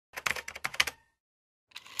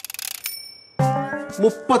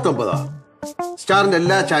39 സ്റ്റാറിന്റെ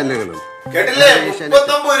എല്ലാ ചാനലുകളും കേട്ടില്ലേ?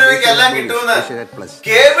 39 രൂപയ്ക്ക് എല്ലാം കിട്ടുമെന്ന്.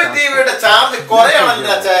 കേബിൾ ടിവിയുടെ ചാർജ് കുറയാണല്ലോ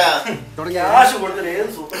അച്ചായ.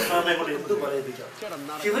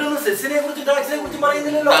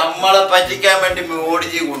 നമ്മളെ പറ്റിക്കാൻ വേണ്ടി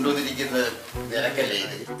മോഡിജി കൊണ്ടുവന്നിരിക്കുന്നത് നിനക്കല്ലേ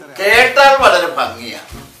ഇത്? കേട്ടാൽ വളരെ ഭംഗിയാ.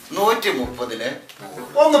 130-ന്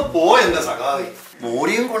ഒന്ന് പോയെന്റെ സഖാവി.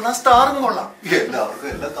 മോഡിയും കൊള്ളാം, സ്റ്റാറും കൊള്ളാം, എല്ലാവർക്കും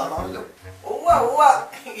എല്ലാം കാണാമല്ലോ.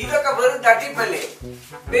 ഇതൊക്കെ വെറും തട്ടിപ്പല്ലേ?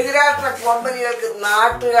 ബഹിരാഷ്ട്ര കമ്പനികൾക്ക്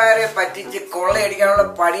നാട്ടുകാരെ പറ്റിച്ച് കൊള്ളയടിക്കാനുള്ള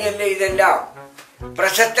പണിയല്ലേ ഇതെല്ലാം?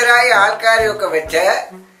 പ്രശസ്തരായ ആൾക്കാരെയൊക്കെ വെച്ച്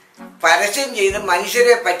പരസ്യം ചെയ്ത്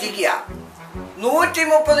മനുഷ്യരെ പറ്റിക്കുക.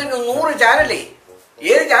 130-ന് 100 ചാനലേ.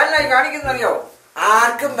 ഏത് ചാനലായി കാണിക്കുന്നറിയോ?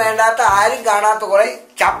 ആർക്കും വേണ്ടാത്ത, ആരും കാണാത്ത കുറെ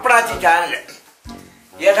ചപ്പടാച്ചി ചാനല്.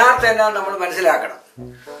 യഥാർത്ഥം എന്താണെന്ന് നമ്മൾ മനസ്സിലാക്കണം.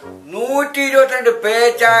 122 പേ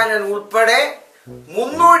ചാനൽ ഉൾപ്പെടെ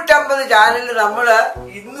 350 ചാനലിന് നമ്മള്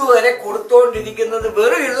ഇന്നുവരെ കൊടുത്തോണ്ടിരിക്കുന്നത്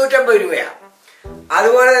വെറും 250 രൂപയാണ്.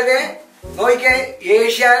 അതുപോലെ തന്നെ നോക്കിയാൽ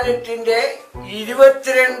ഏഷ്യാനെറ്റിന്റെ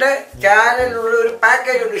 22 ചാനലിനുള്ള ഒരു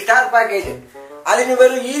പാക്കേജ് ഉണ്ട്, സ്റ്റാർ പാക്കേജ്. അതിന്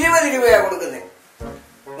വെറും 20 രൂപയാണ് കൊടുക്കുന്നത്.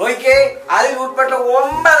 നോക്കിയേ, അതിൽ ഉൾപ്പെട്ട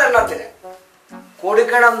 9 എണ്ണത്തിന്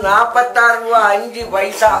കൊടുക്കണം 46 രൂപ 5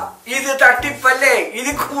 പൈസ. ഇത് തട്ടിപ്പല്ലേ?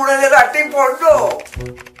 ഇത് കൂടുതൽ തട്ടിപ്പുണ്ടോ?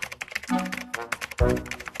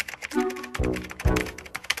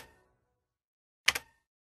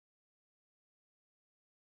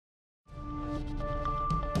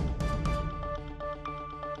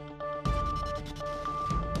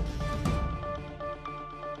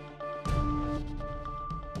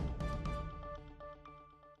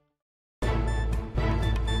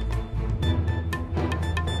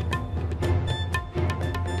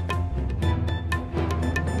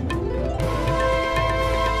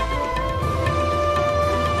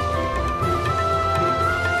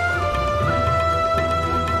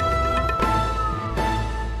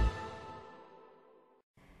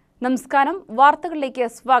 നമസ്കാരം, വാർത്തകളിലേക്ക്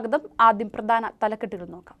സ്വാഗതം. ആദ്യം പ്രധാന തലക്കെട്ടുകൾ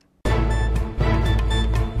നോക്കാം.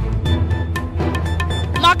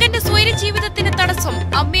 മകന്റെ സ്വൈര ജീവിതത്തിന് തടസ്സം,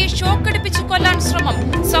 അമ്മയെ ഷോക്കടിപ്പിച്ച് കൊല്ലാൻ ശ്രമം.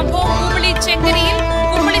 സംഭവം കുമളി ചെങ്കരയിൽ.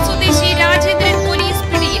 കുമളി സ്വദേശി രാജേന്ദ്രൻ പോലീസ്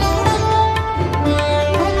പിടിയിൽ.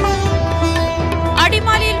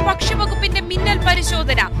 അടിമാലിയിൽ ഭക്ഷ്യവകുപ്പിന്റെ മിന്നൽ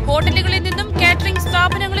പരിശോധന. ഹോട്ടലുകളിൽ നിന്നും കാറ്ററിംഗ്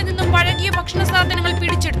സ്ഥാപനങ്ങളിൽ നിന്നും പഴകിയ ഭക്ഷണ സാധനങ്ങൾ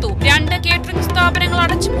പിടിച്ചെടുത്തു. 2 കാറ്ററിംഗ് സ്ഥാപനങ്ങൾ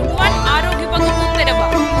അടച്ചുപൂട്ടുവാൻ ആരോഗ്യവകുപ്പ് ഉത്തരവ്.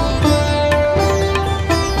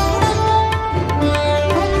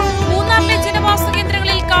 മൂന്നാറിലെ ജനവാസ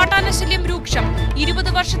കേന്ദ്രങ്ങളിൽ കാട്ടാനശല്യം രൂക്ഷം.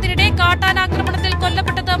 20 വർഷത്തിനിടെ കാട്ടാനാക്രമണത്തിൽ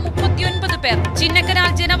കൊല്ലപ്പെട്ടത് 39 പേർ. ചിന്നക്കനാൽ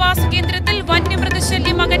ജനവാസ കേന്ദ്രത്തിൽ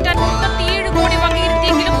വന്യമൃഗശല്യം അകറ്റാൻ 37 കോടി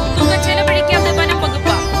വകയിരുത്തിയെങ്കിലും തുക ചെലവഴിക്കാതെ വനം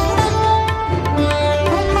വകുപ്പ്.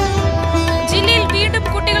 ജില്ലയിൽ വീണ്ടും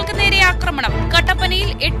കുട്ടികൾക്ക് നേരെ ആക്രമണം. കട്ടപ്പനയിൽ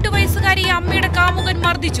 8 വയസ്സുകാരിയെ അമ്മയുടെ കാമുകൻ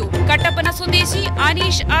മർദ്ദിച്ചു. കട്ടപ്പന സ്വദേശി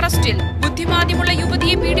അനീഷ് അറസ്റ്റിൽ. ബുദ്ധിമാന്ദ്യമുള്ള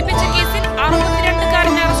യുവതിയെ പീഡിപ്പിച്ച കേസിൽ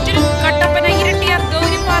 62-കാരൻ അറസ്റ്റിൽ. കട്ടപ്പന ഇരട്ടിയാർ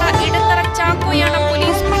ഗൗരിപ്പാറ ഇടത്തറ ചാക്കോയാണ്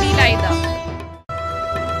പോലീസ് പിടിയിലായത്.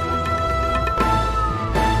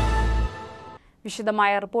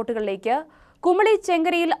 വിശദമായ റിപ്പോർട്ടുകളിലേക്ക്. കുമളി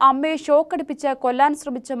ചെങ്കരയിൽ അമ്മയെ ഷോക്കടിപ്പിച്ച് കൊല്ലാൻ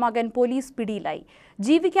ശ്രമിച്ച മകൻ പോലീസ് പിടിയിലായി.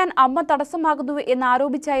 ജീവിക്കാൻ അമ്മ തടസ്സമാകുന്നു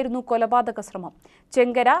എന്നാരോപിച്ചായിരുന്നു കൊലപാതക ശ്രമം.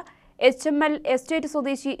 ചെങ്കര HML എസ്റ്റേറ്റ്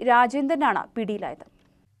സ്വദേശി രാജേന്ദ്രനാണ് പിടിയിലായത്.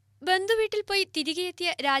 ബന്ധുവീട്ടിൽ പോയി തിരികെ എത്തിയ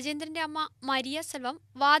രാജേന്ദ്രന്റെ അമ്മ മരിയ സെൽവം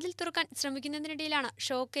വാതിൽ തുറക്കാൻ ശ്രമിക്കുന്നതിനിടയിലാണ്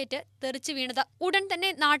ഷോക്കേറ്റ് തെറിച്ചു വീണത്. ഉടൻ തന്നെ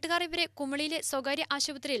നാട്ടുകാർ ഇവരെ കുമളിയിലെ സ്വകാര്യ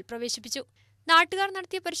ആശുപത്രിയിൽ പ്രവേശിപ്പിച്ചു. നാട്ടുകാർ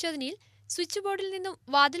നടത്തിയ പരിശോധനയിൽ സ്വിച്ച് ബോർഡിൽ നിന്നും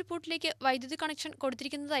വാതിൽ പൂട്ടിലേക്ക് വൈദ്യുതി കണക്ഷൻ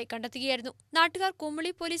കൊടുത്തിരിക്കുന്നതായി കണ്ടെത്തുകയായിരുന്നു. നാട്ടുകാർ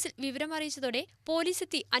കുമളി പോലീസിൽ വിവരം അറിയിച്ചതോടെ പോലീസ്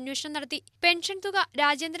എത്തി അന്വേഷണം നടത്തി. പെൻഷൻ തുക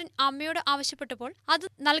രാജേന്ദ്രൻ അമ്മയോട് ആവശ്യപ്പെട്ടപ്പോൾ അത്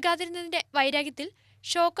നൽകാതിരുന്നതിന്റെ വൈരാഗ്യത്തിൽ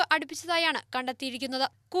ഷോക്ക് അടുപ്പിച്ചതായാണ് കണ്ടെത്തിയിരിക്കുന്നത്.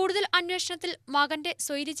 കൂടുതൽ അന്വേഷണത്തിൽ മകന്റെ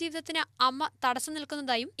സ്വൈരജീവിതത്തിന് അമ്മ തടസ്സം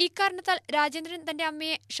നിൽക്കുന്നതായും ഇക്കാരണത്താൽ രാജേന്ദ്രൻ തന്റെ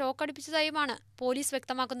അമ്മയെ ഷോക്കടിപ്പിച്ചതായുമാണ് പോലീസ്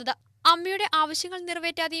വ്യക്തമാക്കുന്നത്. അമ്മയുടെ ആവശ്യങ്ങൾ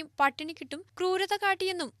നിറവേറ്റാതെയും പട്ടിണിക്കിട്ടും ക്രൂരത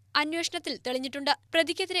കാട്ടിയെന്നും അന്വേഷണത്തിൽ തെളിഞ്ഞിട്ടുണ്ട്.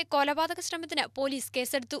 പ്രതിക്കെതിരെ കൊലപാതക ശ്രമത്തിന് പോലീസ്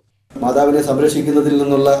കേസെടുത്തു. മാതാവിനെ സംരക്ഷിക്കുന്നതിൽ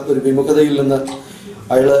നിന്നുള്ള ഒരു വിമുഖതയിൽ നിന്ന്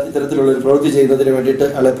അയാൾ ഇത്തരത്തിലുള്ള ഒരു പ്രവൃത്തി ചെയ്യുന്നതിന് വേണ്ടിയിട്ട്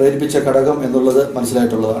അയാളെ പ്രേരിപ്പിച്ച ഘടകം എന്നുള്ളത്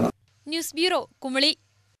മനസ്സിലായിട്ടുള്ളതാണ്. News bureau, Kumily.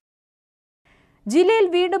 ജില്ലയിൽ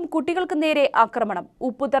വീണ്ടും കുട്ടികൾക്ക് നേരെ ആക്രമണം.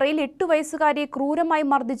 ഉപ്പുതറയിൽ 8 വയസ്സുകാരിയെ ക്രൂരമായി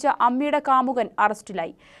മർദ്ദിച്ച അമ്മയുടെ കാമുകൻ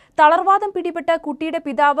അറസ്റ്റിലായി. തളർവാദം പിടിപെട്ട കുട്ടിയുടെ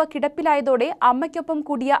പിതാവ് കിടപ്പിലായതോടെ അമ്മയ്ക്കൊപ്പം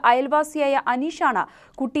കൂടിയ അയൽവാസിയായ അനീഷാണ്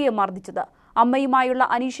കുട്ടിയെ മർദ്ദിച്ചത്. അമ്മയുമായുള്ള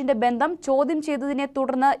അനീഷിന്റെ ബന്ധം ചോദ്യം ചെയ്തതിനെ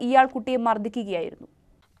തുടർന്ന് ഇയാൾ കുട്ടിയെ മർദ്ദിക്കുകയായിരുന്നു.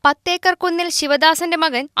 10 ഏക്കർ കുന്നിൽ ശിവദാസന്റെ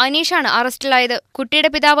മകൻ അനീഷാണ് അറസ്റ്റിലായത്. കുട്ടിയുടെ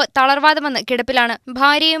പിതാവ് തളർവാദം വന്ന് കിടപ്പിലാണ്.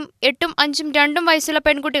 ഭാര്യയും 8ഉം 5ഉം 2ഉം വയസ്സുള്ള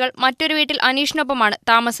പെൺകുട്ടികൾ മറ്റൊരു വീട്ടിൽ അനീഷിനൊപ്പമാണ്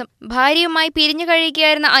താമസം. ഭാര്യയുമായി പിരിഞ്ഞു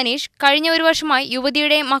കഴിയുകയായിരുന്ന അനീഷ് കഴിഞ്ഞ 1 വർഷമായി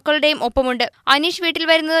യുവതിയുടെയും മക്കളുടെയും ഒപ്പമുണ്ട്. അനീഷ് വീട്ടിൽ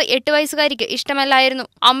വരുന്നത് 8 വയസ്സുകാരിക്ക് ഇഷ്ടമല്ലായിരുന്നു.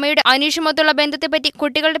 അമ്മയുടെ അനീഷുമൊത്തുള്ള ബന്ധത്തെപ്പറ്റി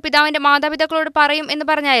കുട്ടികളുടെ പിതാവിന്റെ മാതാപിതാക്കളോട് പറയും എന്ന്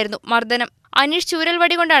പറഞ്ഞായിരുന്നു മർദ്ദനം. അനീഷ് ചൂരൽ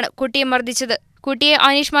വടി കൊണ്ടാണ് കുട്ടിയെ മർദ്ദിച്ചത്. കുട്ടിയെ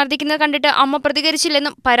അനീഷ് മർദ്ദിക്കുന്നത് കണ്ടിട്ട് അമ്മ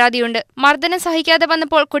പ്രതികരിച്ചില്ലെന്നും പരാതിയുണ്ട്. മർദ്ദനം സഹിക്കാതെ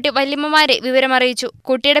വന്നപ്പോൾ കുട്ടി വല്യമ്മമാരെ വിവരമറിയിച്ചു.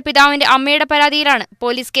 കുട്ടിയുടെ പിതാവിന്റെ അമ്മയുടെ പരാതിയിലാണ്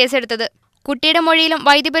പോലീസ് കേസെടുത്തത്. കുട്ടിയുടെ മൊഴിയിലും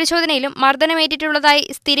വൈദ്യപരിശോധനയിലും മർദ്ദനമേറ്റിട്ടുള്ളതായി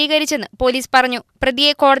സ്ഥിരീകരിച്ചെന്ന് പോലീസ് പറഞ്ഞു.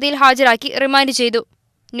 പ്രതിയെ കോടതിയിൽ ഹാജരാക്കി റിമാൻഡ് ചെയ്തു.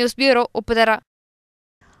 News bureau, Upputhara.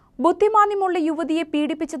 ബുദ്ധിമാന്ദ്യമുള്ള യുവതിയെ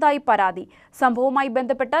പീഡിപ്പിച്ചതായി പരാതി. സംഭവവുമായി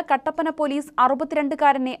ബന്ധപ്പെട്ട് കട്ടപ്പന പോലീസ്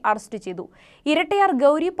 62-കാരനെ അറസ്റ്റ് ചെയ്തു. ഇരട്ടയാർ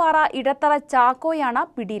ഗൗരിപ്പാറ ഇടത്തറ ചാക്കോയാണ്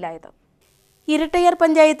പിടിയിലായത്. ഇരട്ടയാർ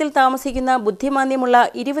പഞ്ചായത്തിൽ താമസിക്കുന്ന ബുദ്ധിമാന്ദ്യമുള്ള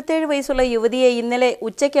 27 വയസ്സുള്ള യുവതിയെ ഇന്നലെ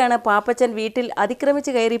ഉച്ചയ്ക്കാണ് പാപ്പച്ചൻ വീട്ടിൽ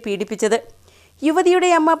അതിക്രമിച്ച് കയറി പീഡിപ്പിച്ചത്. യുവതിയുടെ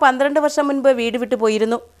അമ്മ 12 വർഷം മുൻപ് വീട്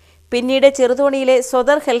വിട്ടുപോയിരുന്നു. പിന്നീട് ചെറുതോണിയിലെ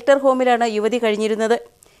സ്വദർ ഹെൽട്ടർ ഹോമിലാണ് യുവതി കഴിഞ്ഞിരുന്നത്.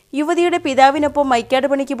 യുവതിയുടെ പിതാവിനൊപ്പം മൈക്കാട്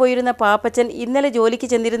പണിക്ക് പോയിരുന്ന പാപ്പച്ചൻ ഇന്നലെ ജോലിക്ക്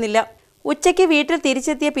ചെന്നിരുന്നില്ല. ഉച്ചയ്ക്ക് വീട്ടിൽ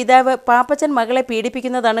തിരിച്ചെത്തിയ പിതാവ് പാപ്പച്ചൻ മകളെ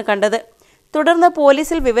പീഡിപ്പിക്കുന്നതാണ് കണ്ടത്. തുടർന്ന്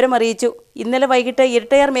പോലീസിൽ വിവരമറിയിച്ചു. ഇന്നലെ വൈകിട്ട്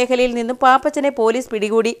ഇരട്ടയാർ മേഖലയിൽ നിന്നും പാപ്പച്ചനെ പോലീസ്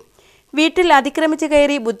പിടികൂടി. വീട്ടിൽ അതിക്രമിച്ച്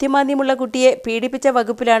കയറി ബുദ്ധിമാന്ദ്യമുള്ള കുട്ടിയെ പീഡിപ്പിച്ച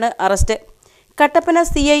വകുപ്പിലാണ് arrest. Kattappana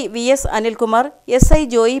CI VS Anilkumar, SI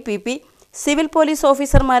Joy PP, civil police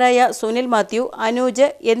ഓഫീസർമാരായ സുനിൽ മാത്യു, അനൂജ്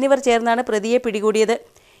എന്നിവർ ചേർന്നാണ് പ്രതിയെ പിടികൂടിയത്.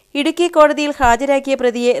 ഇടുക്കി കോടതിയിൽ ഹാജരാക്കിയ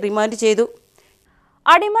പ്രതിയെ റിമാൻഡ് ചെയ്തു.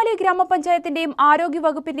 അടിമാലി ഗ്രാമപഞ്ചായത്തിന്റെയും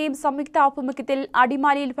ആരോഗ്യവകുപ്പിന്റെയും സംയുക്ത ആഭിമുഖ്യത്തിൽ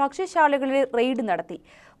അടിമാലിയിൽ ഭക്ഷ്യശാലകളിൽ റെയ്ഡ് നടത്തി.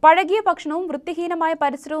 പഴകിയ ഭക്ഷണവും വൃത്തിഹീനമായ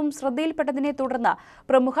പരിസരവും ശ്രദ്ധയിൽപ്പെട്ടതിനെ തുടർന്ന്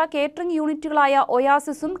പ്രമുഖ കേറ്ററിംഗ് യൂണിറ്റുകളായ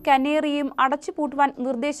ഒയാസിസും കനേറിയയും അടച്ചുപൂട്ടുവാൻ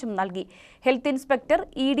നിർദ്ദേശം നൽകി. ഹെൽത്ത് ഇൻസ്പെക്ടർ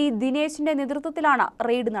ED ദിനേശിന്റെ നേതൃത്വത്തിലാണ്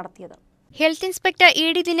റെയ്ഡ് നടത്തിയത്. ഹെൽത്ത് ഇൻസ്പെക്ടർ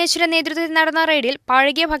ED ദിനേശിന്റെ നേതൃത്വത്തിൽ നടന്ന റെയ്ഡിൽ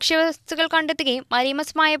പഴകിയ ഭക്ഷ്യവസ്തുക്കൾ കണ്ടെത്തുകയും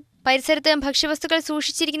മലീമസമായ പരിസരത്ത് ഭക്ഷ്യവസ്തുക്കൾ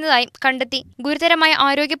സൂക്ഷിച്ചിരിക്കുന്നതായും കണ്ടെത്തി. ഗുരുതരമായ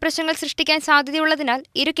ആരോഗ്യ പ്രശ്നങ്ങൾ സൃഷ്ടിക്കാൻ സാധ്യതയുള്ളതിനാൽ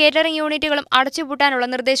ഇരു കേറ്ററിംഗ് യൂണിറ്റുകളും അടച്ചുപൂട്ടാനുള്ള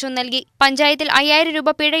നിർദ്ദേശവും നൽകി. പഞ്ചായത്തിൽ 5000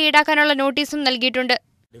 രൂപ പിഴ ഈടാക്കാനുള്ള നോട്ടീസും നൽകിയിട്ടുണ്ട്.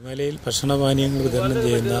 അടിമാലിയിൽ ഭക്ഷണപാനീയങ്ങൾ വിതരണം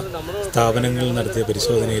ചെയ്യുന്ന സ്ഥാപനങ്ങളിൽ നടത്തിയ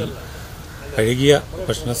പരിശോധനയിൽ അഴുകിയ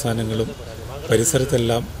ഭക്ഷണ സാധനങ്ങളും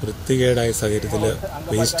പരിസരത്തെല്ലാം വൃത്തികേടായ സാഹചര്യത്തിൽ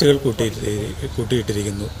വേസ്റ്റുകൾ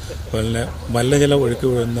കൂട്ടിയിട്ടിരിക്കുന്നു. അതുപോലെ മലിനജലം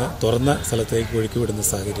ഒഴുക്കിവിടുന്ന തുറന്ന സ്ഥലത്തേക്ക് ഒഴുക്കിവിടുന്ന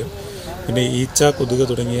സാഹചര്യം. പിന്നെ ഈച്ച, കൊതുക്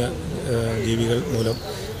തുടങ്ങിയ ജീവികൾ മൂലം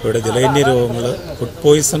ഇവിടെ ജലജന്യ രോഗങ്ങൾ, ഫുഡ്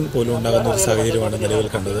പോയിസൺ പോലും ഉണ്ടാകുന്ന ഒരു സാഹചര്യമാണ് നിലവിൽ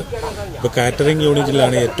കണ്ടത്. ഇപ്പോൾ കാറ്ററിംഗ്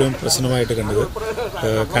യൂണിറ്റിലാണ് ഏറ്റവും പ്രശ്നമായിട്ട് കണ്ടത്.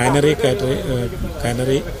 കാനറി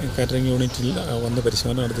കാറ്ററിംഗ് യൂണിറ്റിൽ വന്ന്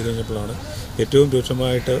പരിശോധന നടത്തി കഴിഞ്ഞപ്പോഴാണ് ഏറ്റവും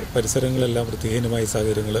രൂക്ഷമായിട്ട് പരിസരങ്ങളെല്ലാം വൃത്തിഹീനമായ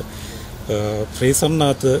സാഹചര്യങ്ങൾ.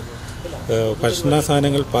 ഫ്രീസറിനകത്ത് ഭക്ഷണ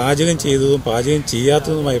സാധനങ്ങൾ പാചകം ചെയ്തതും പാചകം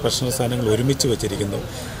ചെയ്യാത്തതുമായ ഭക്ഷണ സാധനങ്ങൾ ഒരുമിച്ച് വച്ചിരിക്കുന്നു.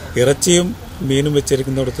 ഇറച്ചിയും മീനും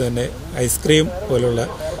വെച്ചിരിക്കുന്നിടത്ത് തന്നെ ഐസ്ക്രീം പോലുള്ള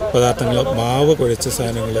പദാർത്ഥങ്ങൾ, മാവ് കുഴച്ച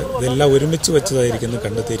സാധനങ്ങൾ, ഇതെല്ലാം ഒരുമിച്ച് വെച്ചതായിരിക്കുന്നു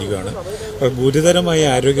കണ്ടെത്തിയിരിക്കുകയാണ്. അപ്പോൾ ഗുരുതരമായ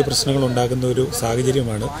ആരോഗ്യ പ്രശ്നങ്ങൾ ഉണ്ടാകുന്ന ഒരു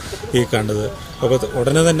സാഹചര്യമാണ് ഈ കണ്ടത്. അപ്പോൾ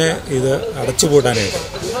ഉടനെ തന്നെ ഇത് അടച്ചുപൂട്ടാനായിട്ട്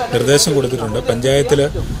നിർദ്ദേശം കൊടുത്തിട്ടുണ്ട്. പഞ്ചായത്തിൽ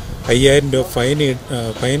 5000 രൂപ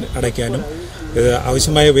ഫൈൻ അടയ്ക്കാനും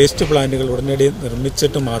ആവശ്യമായ വേസ്റ്റ് പ്ലാന്റുകൾ ഉടനടി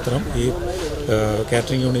നിർമ്മിച്ചിട്ട് മാത്രം ഈ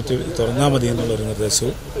കാറ്ററിംഗ് യൂണിറ്റ് തുറന്നാൽ മതി എന്നുള്ളൊരു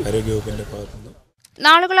നിർദ്ദേശവും ആരോഗ്യവകുപ്പിൻ്റെ ഭാഗത്തുനിന്ന്.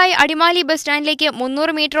 നാളുകളായി അടിമാലി ബസ് സ്റ്റാൻഡിലേക്ക്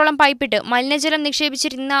 300 മീറ്ററോളം പൈപ്പിട്ട് മലിനജലം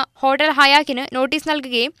നിക്ഷേപിച്ചിരുന്ന ഹോട്ടൽ ഹയാക്കിന് നോട്ടീസ്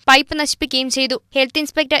നൽകുകയും പൈപ്പ് നശിപ്പിക്കുകയും ചെയ്തു. Health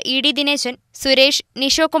inspector ED Dineshan, Suresh,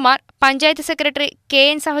 നിഷോകുമാർ, panchayat secretary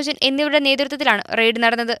KN സഹോജൻ എന്നിവരുടെ നേതൃത്വത്തിലാണ് റെയ്ഡ്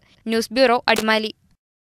നടന്നത്. News bureau, Adimali.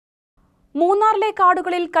 മൂന്നാറിലെ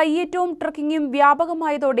കാടുകളിൽ കയ്യേറ്റവും ട്രക്കിങ്ങും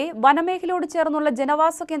വ്യാപകമായതോടെ വനമേഖലയോട് ചേർന്നുള്ള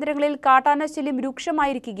ജനവാസ കേന്ദ്രങ്ങളിൽ കാട്ടാനശല്യം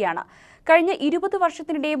രൂക്ഷമായിരിക്കുകയാണ്. കഴിഞ്ഞ 20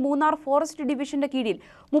 വർഷത്തിനിടെ മൂന്നാർ ഫോറസ്റ്റ് ഡിവിഷന്റെ കീഴിൽ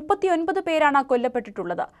 39 പേരാണ്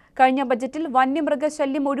കൊല്ലപ്പെട്ടിട്ടുള്ളത്. കഴിഞ്ഞ ബജറ്റിൽ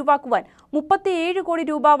വന്യമൃഗശല്യം ഒഴിവാക്കുവാൻ 37 കോടി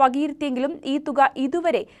രൂപ വകയിരുത്തിയെങ്കിലും ഈ തുക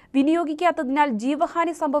ഇതുവരെ വിനിയോഗിക്കാത്തതിനാൽ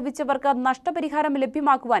ജീവഹാനി സംഭവിച്ചവർക്ക് നഷ്ടപരിഹാരം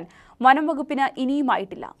ലഭ്യമാക്കുവാൻ വനംവകുപ്പിന്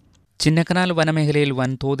ഇനിയുമായിട്ടില്ല. ചിന്നക്കനാൽ വനമേഖലയിൽ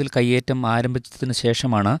വൻതോതിൽ കയ്യേറ്റം ആരംഭിച്ചതിനു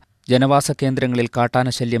ശേഷമാണ് ജനവാസ കേന്ദ്രങ്ങളിൽ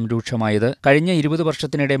കാട്ടാനശല്യം രൂക്ഷമായത്. കഴിഞ്ഞ 20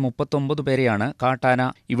 വർഷത്തിനിടെ 39 പേരെയാണ് കാട്ടാന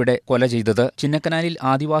ഇവിടെ കൊല ചെയ്തത്. ചിന്നക്കനാലിൽ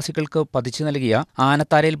ആദിവാസികൾക്ക് പതിച്ചു നൽകിയ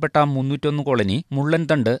ആനത്താരയിൽപ്പെട്ട 301 കോളനി,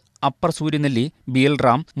 മുള്ളൻതണ്ട്, അപ്പർ സൂര്യനെല്ലി,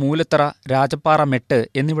 ബീൽറാം, മൂലത്തറ, രാജപ്പാറ മെട്ട്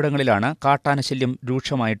എന്നിവിടങ്ങളിലാണ് കാട്ടാനശല്യം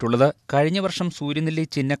രൂക്ഷമായിട്ടുള്ളത്. കഴിഞ്ഞ വർഷം സൂര്യനെല്ലി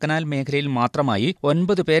ചിന്നക്കനാൽ മേഖലയിൽ മാത്രമായി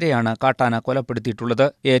 9 പേരെയാണ് കാട്ടാന കൊലപ്പെടുത്തിയിട്ടുള്ളത്.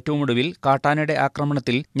 ഏറ്റവും ഒടുവിൽ കാട്ടാനയുടെ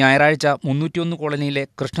ആക്രമണത്തിൽ ഞായറാഴ്ച 301 കോളനിയിലെ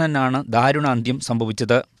കൃഷ്ണനാണ് ദാരുണാന്ത്യം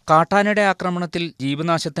സംഭവിച്ചത്. കാട്ടാനയുടെ ആക്രമണത്തിൽ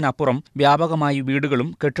ജീവനാശത്തിനപ്പുറം വ്യാപകമായി വീടുകളും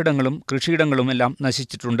കെട്ടിടങ്ങളും കൃഷിയിടങ്ങളുമെല്ലാം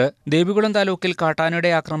നശിച്ചിട്ടുണ്ട്. ദേവികുളം താലൂക്കിൽ കാട്ടാനയുടെ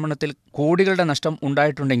ആക്രമണത്തിൽ കോടികളുടെ നഷ്ടം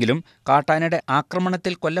ഉണ്ടായിട്ടുണ്ടെങ്കിലും കാട്ടാനയുടെ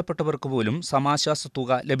ആക്രമണത്തിൽ കൊല്ലപ്പെട്ടവർക്ക് പോലും സമാശ്വാസ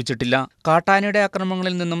തുക ലഭിച്ചിട്ടില്ല. കാട്ടാനയുടെ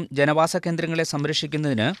ആക്രമണങ്ങളിൽ നിന്നും ജനവാസ കേന്ദ്രങ്ങളെ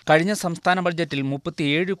സംരക്ഷിക്കുന്നതിന് കഴിഞ്ഞ സംസ്ഥാന ബഡ്ജറ്റിൽ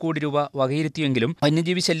 37 കോടി രൂപ വകയിരുത്തിയെങ്കിലും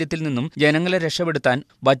വന്യജീവി ശല്യത്തിൽ നിന്നും ജനങ്ങളെ രക്ഷപ്പെടുത്താൻ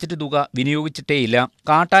ബജറ്റ് തുക വിനിയോഗിച്ചിട്ടേയില്ല.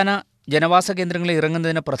 കാട്ടാന ജനവാസ കേന്ദ്രങ്ങളിൽ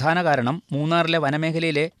ഇറങ്ങുന്നതിന് പ്രധാന കാരണം മൂന്നാറിലെ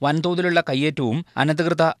വനമേഖലയിലെ വൻതോതിലുള്ള കയ്യേറ്റവും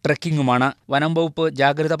അനധികൃത ട്രക്കിങ്ങുമാണ്. വനം വകുപ്പ്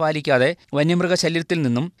ജാഗ്രത പാലിക്കാതെ വന്യമൃഗശല്യത്തിൽ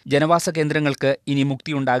നിന്നും ജനവാസ കേന്ദ്രങ്ങൾക്ക് ഇനി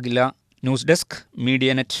മുക്തിയുണ്ടാകില്ല. News desk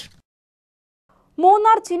Medianet.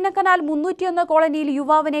 Munnar Chinnakanal 301 കോളനിയിൽ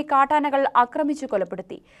യുവാവിനെ കാട്ടാനകൾ ആക്രമിച്ചു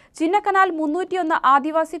കൊലപ്പെടുത്തി. ചിന്നക്കനാൽ 301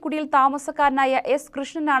 ആദിവാസി കുടിയിൽ താമസക്കാരനായ എസ്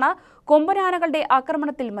കൃഷ്ണനാണ് കൊമ്പനാനകളുടെ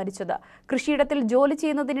ആക്രമണത്തിൽ മരിച്ചത്. കൃഷിയിടത്തിൽ ജോലി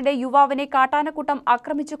ചെയ്യുന്നതിനിടെ യുവാവിനെ കാട്ടാനക്കൂട്ടം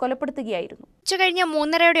ആക്രമിച്ചു കൊലപ്പെടുത്തുകയായിരുന്നു. ഉച്ചകഴിഞ്ഞ്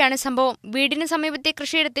 3:30 സംഭവം. വീടിന് സമീപത്തെ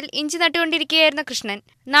കൃഷിയിടത്തിൽ ഇഞ്ചി നട്ടുകൊണ്ടിരിക്കുകയായിരുന്ന കൃഷ്ണൻ.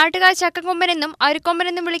 നാട്ടുകാർ ചക്കക്കൊമ്പനെന്നും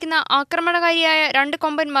അരിക്കൊമ്പനെന്നും വിളിക്കുന്ന ആക്രമണകാരിയായ 2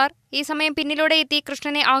 കൊമ്പന്മാർ ഈ സമയം പിന്നിലൂടെ എത്തി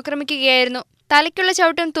കൃഷ്ണനെ ആക്രമിക്കുകയായിരുന്നു. തലയ്ക്കുള്ള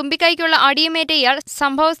ചവിട്ടും തുമ്പിക്കൈക്കുള്ള അടിയുമേറ്റ ഇയാൾ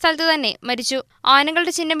സംഭവസ്ഥലത്ത് തന്നെ മരിച്ചു.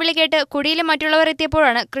 ആനകളുടെ ചിഹ്നം വിളി കേട്ട് കുടിയിലെ മറ്റുള്ളവർ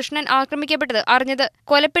എത്തിയപ്പോഴാണ് കൃഷ്ണൻ ആക്രമിക്കപ്പെട്ടത് അറിഞ്ഞത്.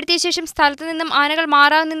 കൊലപ്പെടുത്തിയ ശേഷം സ്ഥലത്തു നിന്നും ആനകൾ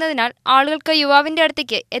മാറാൻ നിന്നതിനാൽ ആളുകൾക്ക് യുവാവിന്റെ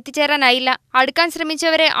അടുത്തേക്ക് എത്തിച്ചേരാനായില്ല. അടുക്കാൻ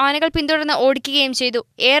ശ്രമിച്ചവരെ ആനകൾ പിന്തുടർന്ന് ഓടിക്കുകയും ചെയ്തു.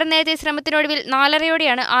 ഏറെ നേരത്തെ ശ്രമത്തിനൊടുവിൽ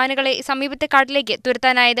 4:30 ആനകളെ സമീപത്തെ കാട്ടിലേക്ക്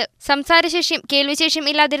തുരത്താനായത്. സംസാരശേഷിയും കേൾവിശേഷിയും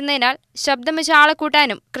ഇല്ലാതിരുന്നതിനാൽ ശബ്ദം വെച്ച് ആളെ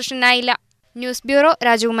കൂട്ടാനും കൃഷ്ണനായില്ല. ന്യൂസ് ബ്യൂറോ,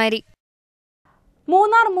 രാജകുമാരി.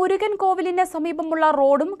 മൂന്നാർ മുരുകൻ കോവിലിന് സമീപമുള്ള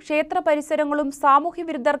റോഡും ക്ഷേത്ര പരിസരങ്ങളും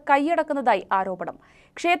സാമൂഹ്യവിരുദ്ധർ കൈയടക്കുന്നതായി ആരോപണം.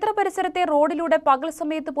 ക്ഷേത്ര പരിസരത്തെ റോഡിലൂടെ പകൽ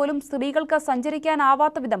സമയത്ത് പോലും സ്ത്രീകൾക്ക്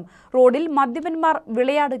സഞ്ചരിക്കാനാവാത്ത വിധം റോഡിൽ മദ്യപന്മാർ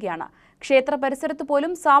വിളയാടുകയാണ്. ക്ഷേത്ര പരിസരത്ത്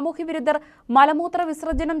പോലും സാമൂഹ്യവിരുദ്ധർ മലമൂത്ര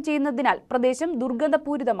വിസർജനം ചെയ്യുന്നതിനാൽ പ്രദേശം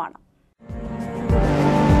ദുർഗന്ധപൂരിതമാണ്.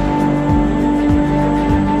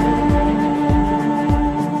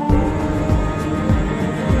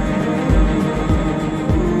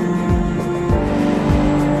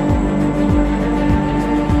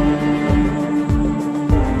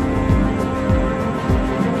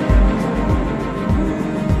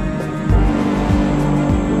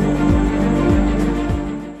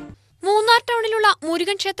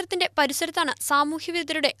 മുരുകൻ ക്ഷേത്രത്തിന്റെ പരിസരത്താണ്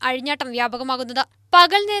സാമൂഹ്യവിരുദ്ധരുടെ അഴിഞ്ഞാട്ടം വ്യാപകമാകുന്നത്.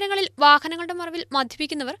 പകൽ നേരങ്ങളിൽ വാഹനങ്ങളുടെ മറവിൽ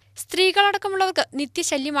മദ്യപിക്കുന്നവർ സ്ത്രീകളടക്കമുള്ളവർക്ക്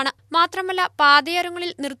നിത്യശല്യമാണ്. മാത്രമല്ല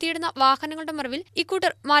പാതയോരങ്ങളിൽ നിർത്തിയിടുന്ന വാഹനങ്ങളുടെ മറവിൽ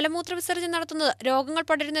ഇക്കൂട്ടർ മലമൂത്ര വിസർജനം നടത്തുന്നത് രോഗങ്ങൾ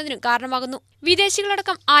പടരുന്നതിനും കാരണമാകുന്നു.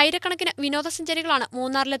 വിദേശികളടക്കം ആയിരക്കണക്കിന് വിനോദസഞ്ചാരികളാണ്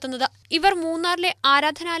മൂന്നാറിലെത്തുന്നത്. ഇവർ മൂന്നാറിലെ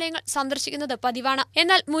ആരാധനാലയങ്ങൾ സന്ദർശിക്കുന്നത് പതിവാണ്.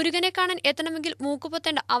 എന്നാൽ മുരുകനെ കാണാൻ എത്തണമെങ്കിൽ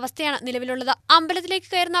മൂക്കുപൊത്തേണ്ട അവസ്ഥയാണ് നിലവിലുള്ളത്. അമ്പലത്തിലേക്ക്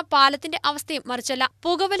കയറുന്ന പാലത്തിന്റെ അവസ്ഥയും മറിച്ചല്ല.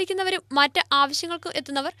 പുകവലിക്കുന്നവരും മറ്റ് ആവശ്യങ്ങൾക്കും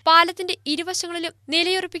എത്തുന്നവർ പാലത്തിന്റെ ഇരുവശങ്ങളിലും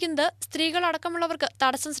നിലയുറപ്പിക്കുന്നത് സ്ത്രീകളടക്കമുള്ളവർക്ക്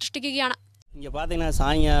തടസ്സം സൃഷ്ടിക്കുകയാണ്. இங்கே பார்த்தீங்கன்னா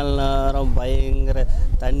சாயங்காலம் பயங்கர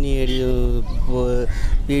தண்ணி அடி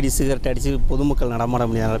பீடி சிகரெட் அடித்து பொதுமக்கள் நடமாட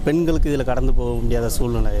முடியாத பெண்களுக்கு இதில் கடந்து போக முடியாத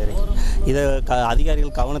சூழ்நிலை இருக்குது. இதை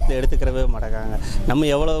அதிகாரிகள் கவனத்தில் எடுத்துக்கிறவே மாட்டாங்க.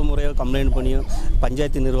 நம்ம எவ்வளோ முறையோ கம்ப்ளைண்ட் பண்ணியும்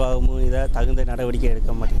பஞ்சாயத்து நிர்வாகமும் இதை தகுந்த நடவடிக்கை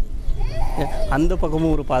எடுக்க மாட்டேங்குது. அந்த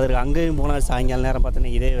பக்கமும் ஒரு பாதுகாப்பு. அங்கேயும் போனால் சாயங்கால நேரம்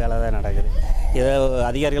பார்த்தீங்கன்னா இதே வேலை தான் நடக்குது. இதை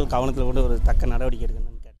அதிகாரிகள் கவனத்தில் கொண்டு ஒரு தக்க நடவடிக்கை எடுக்கணும்.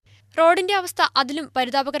 റോഡിന്റെ അവസ്ഥ അതിലും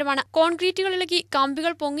പരിതാപകരമാണ്. കോൺക്രീറ്റുകളിലേക്ക്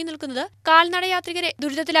കമ്പികൾ പൊങ്ങി നിൽക്കുന്നത് കാൽനടയാത്രികരെ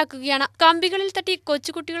ദുരിതത്തിലാക്കുകയാണ്. കമ്പികളിൽ തട്ടി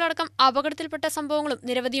കൊച്ചുകുട്ടികളടക്കം അപകടത്തിൽപ്പെട്ട സംഭവങ്ങളും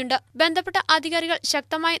നിരവധിയുണ്ട്. ബന്ധപ്പെട്ട അധികാരികൾ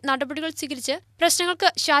ശക്തമായ നടപടികൾ സ്വീകരിച്ച്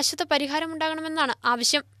പ്രശ്നങ്ങൾക്ക് ശാശ്വത പരിഹാരമുണ്ടാകണമെന്നാണ്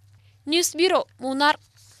ആവശ്യം. News bureau, Munnar.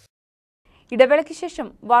 ഇടവേളയ്ക്ക് ശേഷം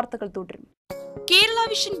വാർത്തകൾ തുടരും. കേരള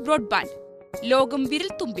വിഷൻ ബ്രോഡ്ബാൻഡ്, ലോകം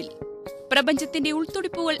വിരൽത്തുമ്പിൽ. പ്രപഞ്ചത്തിന്റെ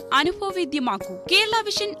ഉൾത്തുടിപ്പുകൾ അനുഭവവേദ്യമാക്കൂ. കേരള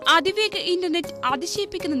വിഷൻ അതിവേഗ ഇന്റർനെറ്റ്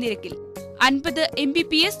അതിശയിപ്പിക്കുന്ന നിരക്കിൽ 50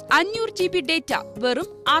 Mbps 500 GB ഡേറ്റ വെറും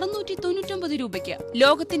 699 രൂപയ്ക്ക്.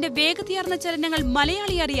 ലോകത്തിന്റെ വേഗതയാർന്ന ചലനങ്ങൾ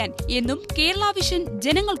മലയാളി അറിയാൻ എന്നും കേരള വിഷൻ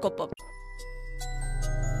ജനങ്ങൾക്കൊപ്പം.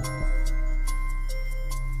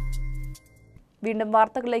 വീണ്ടും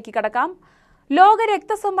വാർത്തകളിലേക്ക് കടക്കാം. ലോക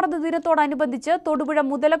രക്തസമ്മർദ്ദ ദിനത്തോടനുബന്ധിച്ച് തൊടുപുഴ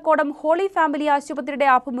മുതലക്കോടം ഹോളി ഫാമിലി ആശുപത്രിയുടെ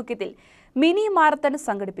ആഭിമുഖ്യത്തിൽ മിനി മാരത്തൺ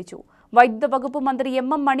സംഘടിപ്പിച്ചു. വൈദ്യുത വകുപ്പ് മന്ത്രി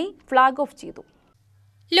MM മണി ഫ്ളാഗ് ഓഫ് ചെയ്തു.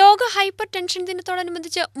 ലോക ഹൈപ്പർ ടെൻഷൻ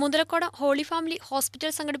ദിനത്തോടനുബന്ധിച്ച് മുതലക്കോടം ഹോളി ഫാമിലി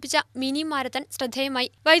ഹോസ്പിറ്റൽ സംഘടിപ്പിച്ച മിനി മാരത്തൺ ശ്രദ്ധേയമായി.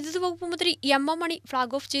 വൈദ്യുത വകുപ്പ് മന്ത്രി MM മണി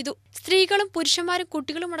ഫ്ളാഗ് ഓഫ് ചെയ്തു. സ്ത്രീകളും പുരുഷന്മാരും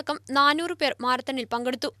കുട്ടികളുമടക്കം 400 പേർ മാരത്തണിൽ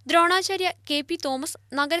പങ്കെടുത്തു. ദ്രോണാചാര്യ KP തോമസ്,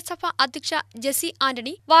 നഗരസഭ അധ്യക്ഷ Jessy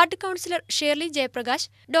Antony, ward councillor Shirley Jayaprakash,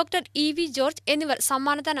 doctor EV George എന്നിവർ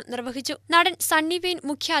സമ്മാനദാനം നിർവഹിച്ചു. നടൻ സണ്ണി വെയിൻ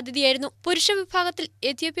മുഖ്യ അതിഥിയായിരുന്നു. പുരുഷ വിഭാഗത്തിൽ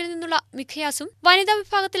എത്യോപ്യയിൽ നിന്നുള്ള മിഖയാസും വനിതാ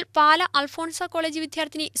വിഭാഗത്തിൽ പാല അൽഫോൺസ കോളേജ്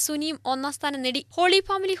വിദ്യാർത്ഥിനി സുനിയും 1ാം സ്ഥാനം നേടി. Holy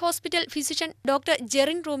family hospital physician doctor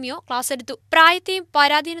Jerin Romeo class എടുത്തു. പ്രായത്തെയും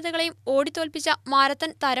പരാധീനതകളെയും ഓടിത്തോൽപ്പിച്ച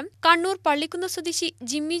മാരത്തൺ താരം കണ്ണൂർ പള്ളിക്കുന്ന് സ്വദേശി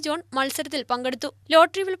ജിമ്മി ജോൺ മത്സരത്തിൽ പങ്കെടുത്തു.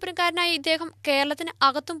 ലോട്ടറി വിൽപ്പനക്കാരനായ ഇദ്ദേഹം കേരളത്തിന്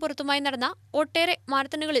അകത്തും പുറത്തുമായി നടന്ന ഒട്ടേറെ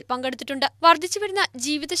മാരത്തണുകളിൽ പങ്കെടുത്തിട്ടുണ്ട്. വർദ്ധിച്ചുവരുന്ന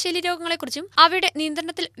ജീവിതശൈലി രോഗങ്ങളെക്കുറിച്ചും അവയുടെ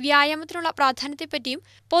നിയന്ത്രണത്തിൽ വ്യായാമത്തിനുള്ള പ്രാധാന്യത്തെപ്പറ്റിയും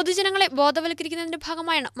പൊതുജനങ്ങളെ ബോധവൽക്കരിക്കുന്നതിന്റെ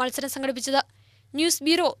ഭാഗമായാണ് മത്സരം സംഘടിപ്പിച്ചത്. News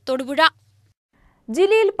bureau, Thodupuzha.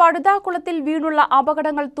 ജില്ലയിൽ പടുതാക്കുളത്തിൽ വീണുള്ള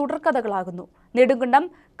അപകടങ്ങൾ തുടർക്കഥകളാകുന്നു. നെടുങ്കണ്ടം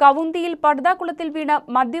കവുന്തിയിൽ പടുതാക്കുളത്തിൽ വീണ്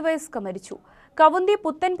മധ്യവയസ്ക മരിച്ചു. കവുന്തി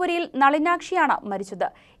പുത്തൻപുരയിൽ നളിനാക്ഷിയാണ് മരിച്ചത്.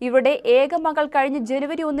 ഇവരുടെ ഏക മകൾ കഴിഞ്ഞ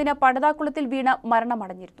ജനുവരി 1 പടുതാക്കുളത്തിൽ വീണ്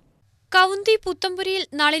മരണമടഞ്ഞിരുന്നു. കവുന്തി പുത്തമ്പുരയിൽ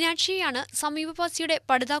നളിനാക്ഷിയെയാണ് സമീപവാസിയുടെ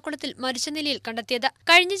പടുതാക്കുളത്തിൽ മരിച്ച നിലയിൽ കണ്ടെത്തിയത്.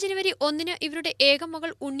 കഴിഞ്ഞ ജനുവരി 1 ഇവരുടെ ഏക മകൾ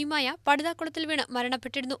ഉണ്ണിമായ പടുതാക്കുളത്തിൽ വീണ്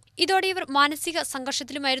മരണപ്പെട്ടിരുന്നു. ഇതോടെ ഇവർ മാനസിക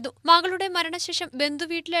സംഘർഷത്തിലുമായിരുന്നു. മകളുടെ മരണശേഷം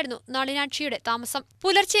ബന്ധുവീട്ടിലായിരുന്നു നളിനാക്ഷിയുടെ താമസം.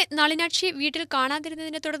 പുലർച്ചെ നളിനാക്ഷിയെ വീട്ടിൽ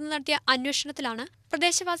കാണാതിരുന്നതിനെ തുടർന്ന് നടത്തിയ അന്വേഷണത്തിലാണ്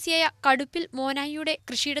പ്രദേശവാസിയായ കടുപ്പിൽ മോനായിയുടെ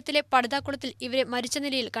കൃഷിയിടത്തിലെ പടുതാക്കുളത്തിൽ ഇവരെ മരിച്ച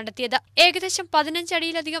നിലയിൽ കണ്ടെത്തിയത്. ഏകദേശം 15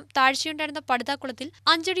 അടിയിലധികം താഴ്ചയുണ്ടായിരുന്ന പടുതാക്കുളത്തിൽ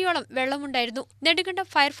 5 അടിയോളം വെള്ളമുണ്ടായിരുന്നു. നെടുങ്കണ്ടം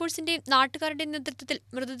ഫയർഫോഴ്സിന്റെയും നാട്ടുകാരുടെയും നേതൃത്വത്തിൽ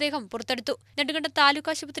മൃതദേഹം പുറത്തെടുത്തു. നെടുങ്കണ്ടം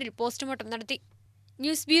താലൂക്ക് ആശുപത്രിയിൽ പോസ്റ്റ്മോർട്ടം നടത്തി.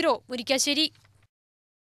 News bureau, Murickassery.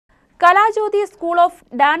 കലാജ്യോതി school of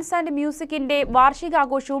dance and മ്യൂസിക്കിന്റെ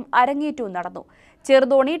വാർഷികാഘോഷവും അരങ്ങേറ്റവും നടന്നു.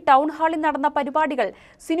 ചെറുതോണി ടൗൺ ഹാളിൽ നടന്ന പരിപാടികൾ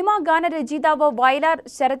സിനിമാ ഗാനരചയിതാവ് വയലാർ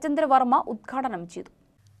ശരത്ചന്ദ്രവർമ്മ ഉദ്ഘാടനം ചെയ്തു.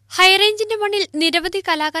 ഹൈറേഞ്ചിന്റെ മണ്ണിൽ നിരവധി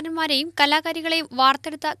കലാകാരന്മാരെയും കലാകാരികളെയും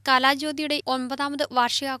വാർത്തെടുത്ത കലാജ്യോതിയുടെ 9ാമത്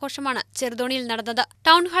വാർഷികാഘോഷമാണ് ചെറുതോണിയിൽ നടന്നത്.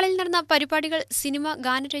 ടൗൺ ഹാളിൽ നടന്ന പരിപാടികൾ സിനിമ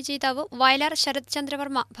ഗാനരചയിതാവ് വയലാർ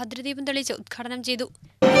ശരത്ചന്ദ്രവർമ്മ ഭദ്രദീപം തെളിയിച്ച് ഉദ്ഘാടനം ചെയ്തു.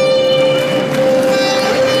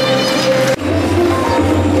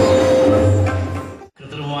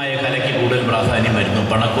 കൃത്രിമമായ കലയ്ക്ക് കൂടുതൽ പ്രാധാന്യം വരുന്നു.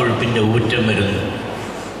 പണക്കൊഴുപ്പിന്റെ ഊറ്റം വരുന്നു.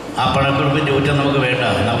 ആ പണക്കൊഴുപ്പിന്റെ ഊറ്റം നമുക്ക് വേണ്ട.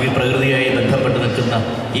 നമുക്ക് ഈ പ്രകൃതിയായി ബന്ധപ്പെട്ട് നിൽക്കുന്ന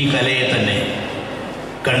ഈ കലയെ തന്നെ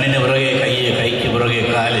കണ്ണിന് പുറകെ കയ്യ്, കൈക്ക് പുറകെ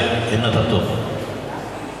കാല് എന്ന തത്വം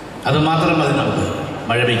അതുമാത്രം മതി നമുക്ക്.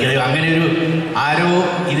 മഴ പെയ്ക്കുന്നത് അങ്ങനെ ഒരു ആരോ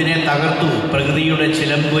ഇതിനെ തകർത്തു, പ്രകൃതിയുടെ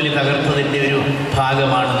ചിലമ്പൊലി തകർത്തതിൻ്റെ ഒരു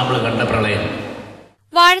ഭാഗമാണ് നമ്മൾ കണ്ട പ്രളയം.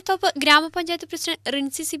 വാഴത്തോപ്പ് ഗ്രാമപഞ്ചായത്ത് പ്രസിഡന്റ്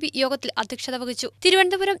റിൻസി സിബി യോഗത്തിൽ അധ്യക്ഷത വഹിച്ചു.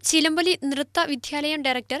 തിരുവനന്തപുരം ചിലമ്പലി നൃത്ത വിദ്യാലയം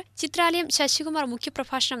ഡയറക്ടർ ചിത്രാലയം ശശികുമാർ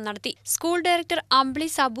മുഖ്യപ്രഭാഷണം നടത്തി. School director Ambli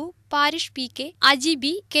Sabu, parish P K, Aji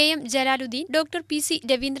B, K M Jalaluddin, doctor P C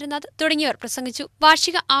Ravindranath തുടങ്ങിയവർ പ്രസംഗിച്ചു.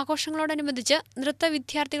 വാർഷിക ആഘോഷങ്ങളോടനുബന്ധിച്ച് നൃത്ത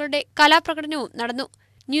വിദ്യാർത്ഥികളുടെ കലാപ്രകടനവും നടന്നു.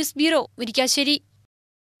 News bureau, Murickassery.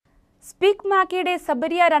 സ്പീക്ക് മാക്കിയുടെ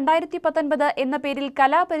സബരിയ 2019 എന്ന പേരിൽ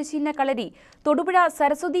കലാപരിശീലന കളരി തൊടുപുഴ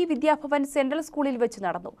സരസ്വതി വിദ്യാഭവൻ സെൻട്രൽ സ്കൂളിൽ വെച്ച്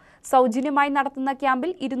നടന്നു. സൗജന്യമായി നടത്തുന്ന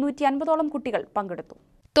ക്യാമ്പിൽ 250ഓളം കുട്ടികൾ പങ്കെടുത്തു.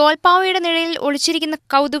 തോൽപ്പാവയുടെ നിഴലിൽ ഒളിച്ചിരിക്കുന്ന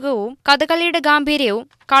കൗതുകവും കഥകളിയുടെ ഗാംഭീര്യവും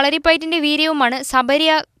കളരിപ്പയറ്റിന്റെ വീര്യവുമാണ്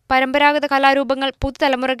സബരിയ പരമ്പരാഗത കലാരൂപങ്ങൾ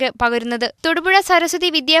പുതുതലമുറയ്ക്ക് പകരുന്നത്. തൊടുപുഴ സരസ്വതി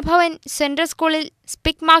വിദ്യാഭവൻ സെൻട്രൽ സ്കൂളിൽ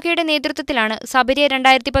സ്പിക് മാക്കിയുടെ നേതൃത്വത്തിലാണ് സബരിയ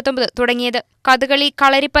 2019 തുടങ്ങിയത്. കഥകളി,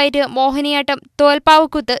 കളരിപ്പയറ്റ്, മോഹിനിയാട്ടം,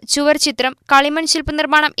 തോൽപ്പാവക്കൂത്ത്, ചുവർചിത്രം, കളിമൺ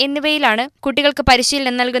ശില്പനിർമ്മാണം എന്നിവയിലാണ് കുട്ടികൾക്ക്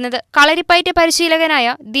പരിശീലനം നൽകുന്നത്. കളരിപ്പയറ്റ്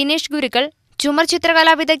പരിശീലകനായ ദിനേശ് ഗുരുക്കൾ, ചുമർ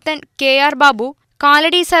ചിത്രകലാ വിദഗ്ധൻ KR ബാബു,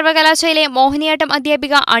 കാലടി സർവകലാശാലയിലെ മോഹിനിയാട്ടം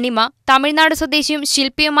അധ്യാപിക അണിമ, തമിഴ്നാട് സ്വദേശിയും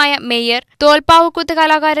ശില്പിയുമായ മേയർ, തോൽപ്പാവക്കൂത്ത്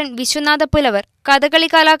കലാകാരൻ വിശ്വനാഥ പുലവർ, കഥകളി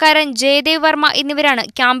കലാകാരൻ ജയദേവ് വർമ്മ എന്നിവരാണ്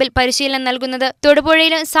ക്യാമ്പിൽ പരിശീലനം നൽകുന്നത്.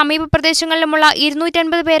 തൊടുപുഴയിലും സമീപ പ്രദേശങ്ങളിലുമുള്ള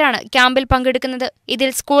 250 പേരാണ് ക്യാമ്പിൽ പങ്കെടുക്കുന്നത്. ഇതിൽ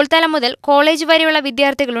സ്കൂൾ തലം മുതൽ കോളേജ് വരെയുള്ള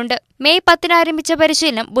വിദ്യാർത്ഥികളുണ്ട്. മെയ് 10 ആരംഭിച്ച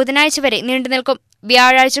പരിശീലനം ബുധനാഴ്ച വരെ നീണ്ടുനിൽക്കും.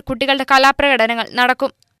 വ്യാഴാഴ്ച കുട്ടികളുടെ കലാപ്രകടനങ്ങൾ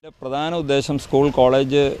നടക്കും. പ്രധാന ഉദ്ദേശം സ്കൂൾ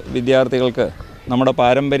കോളേജ് വിദ്യാർത്ഥികൾക്ക് നമ്മുടെ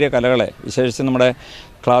പാരമ്പര്യ കലകളെ, വിശേഷിച്ച് നമ്മുടെ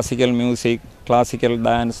classical music, classical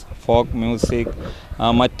dance, folk music,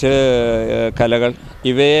 മറ്റ് കലകൾ,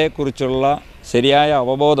 ഇവയെക്കുറിച്ചുള്ള ശരിയായ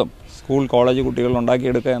അവബോധം സ്കൂൾ കോളേജ് കുട്ടികൾ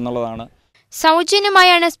ഉണ്ടാക്കിയെടുക്കുക എന്നുള്ളതാണ്.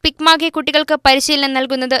 സൗജന്യമായാണ് സ്പിക് മാക്കി കുട്ടികൾക്ക് പരിശീലനം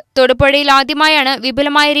നൽകുന്നത്. തൊടുപുഴയിൽ ആദ്യമായാണ്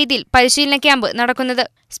വിപുലമായ രീതിയിൽ പരിശീലന ക്യാമ്പ് നടക്കുന്നത്.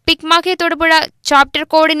 സ്പിക് മാക്കി Thodupuzha chapter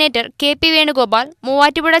coordinator KP Venugopal,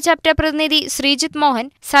 Muvattupuzha chapter പ്രതിനിധി Sreejith Mohan,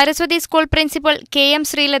 Saraswati school principal KM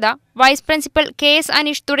Sreelatha, vice principal KS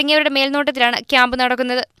Aneesh തുടങ്ങിയവരുടെ മേൽനോട്ടത്തിലാണ് ക്യാമ്പ്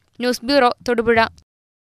നടക്കുന്നത്. News bureau, Thodupuzha.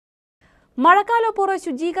 മഴക്കാലപൂർവ്വ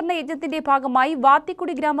ശുചീകരണ യജ്ഞത്തിന്റെ ഭാഗമായി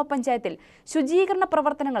വാത്തിക്കുടി ഗ്രാമപഞ്ചായത്തിൽ ശുചീകരണ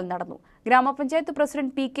പ്രവർത്തനങ്ങൾ നടന്നു. ഗ്രാമപഞ്ചായത്ത്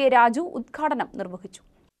പ്രസിഡന്റ് PK രാജു ഉദ്ഘാടനം നിർവഹിച്ചു.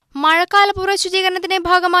 മഴക്കാലപൂർവ്വ ശുചീകരണത്തിന്റെ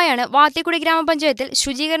ഭാഗമായാണ് വാത്തിക്കുടി ഗ്രാമപഞ്ചായത്തിൽ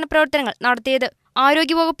ശുചീകരണ പ്രവർത്തനങ്ങൾ നടത്തിയത്.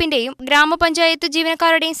 ആരോഗ്യവകുപ്പിന്റെയും ഗ്രാമപഞ്ചായത്ത്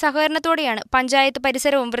ജീവനക്കാരുടെയും സഹകരണത്തോടെയാണ് പഞ്ചായത്ത്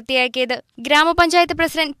പരിസരവും വൃത്തിയാക്കിയത്. ഗ്രാമപഞ്ചായത്ത്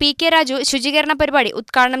പ്രസിഡന്റ് PK രാജു ശുചീകരണ പരിപാടി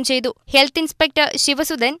ഉദ്ഘാടനം ചെയ്തു. ഹെൽത്ത് ഇൻസ്പെക്ടർ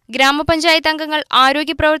ശിവസുധൻ, ഗ്രാമപഞ്ചായത്ത് അംഗങ്ങൾ,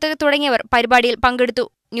 ആരോഗ്യ പ്രവർത്തകർ തുടങ്ങിയവർ പരിപാടിയിൽ പങ്കെടുത്തു.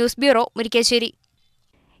 News bureau, Murickassery.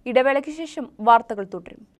 ഇടവേളയ്ക്ക് ശേഷം വാർത്തകൾ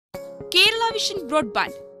തുടരും. കേരള വിഷൻ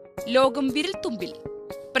ബ്രോഡ്ബാൻഡ്, ലോകം വിരൽ തുമ്പിൽ.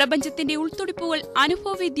 പ്രപഞ്ചത്തിന്റെ ഉൾത്തുടിപ്പുകൾ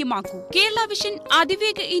അനുഭവവേദ്യമാക്കൂ. കേരള വിഷൻ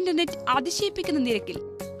അതിവേഗ ഇന്റർനെറ്റ് അതിശയിപ്പിക്കുന്ന നിരക്കിൽ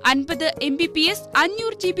 50 Mbps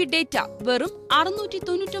 500 GB ഡേറ്റ വെറും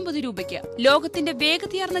 699 രൂപയ്ക്ക്. ലോകത്തിന്റെ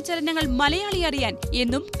വേഗതയാർന്ന ചലനങ്ങൾ മലയാളി അറിയാൻ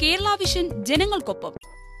എന്നും കേരള വിഷൻ ജനങ്ങൾക്കൊപ്പം.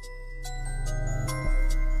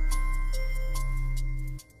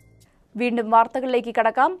 വീണ്ടും വാർത്തകളിലേക്ക്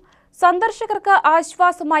കടക്കാം. സന്ദർശകർക്ക്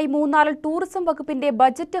ആശ്വാസമായി മൂന്നാറിൽ ടൂറിസം വകുപ്പിന്റെ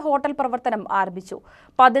ബജറ്റ് ഹോട്ടൽ പ്രവർത്തനം ആരംഭിച്ചു.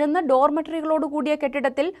 11 ഡോർമെറ്ററികളോടുകൂടിയ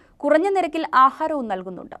കെട്ടിടത്തിൽ കുറഞ്ഞ നിരക്കിൽ ആഹാരവും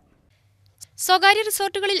നൽകുന്നുണ്ട്. സ്വകാര്യ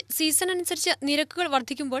റിസോർട്ടുകളിൽ സീസൺ അനുസരിച്ച് നിരക്കുകൾ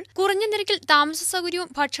വർദ്ധിക്കുമ്പോൾ കുറഞ്ഞ നിരക്കിൽ താമസ സൗകര്യവും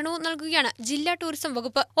ഭക്ഷണവും നൽകുകയാണ് ജില്ലാ ടൂറിസം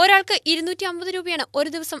വകുപ്പ്. ഒരാൾക്ക് 250 രൂപയാണ് ഒരു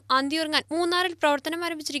ദിവസം അന്തിയുറങ്ങാൻ മൂന്നാറിൽ പ്രവർത്തനം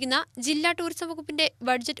ആരംഭിച്ചിരിക്കുന്ന ജില്ലാ ടൂറിസം വകുപ്പിന്റെ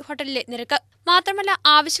ബഡ്ജറ്റ് ഹോട്ടലിലെ നിരക്ക്. മാത്രമല്ല,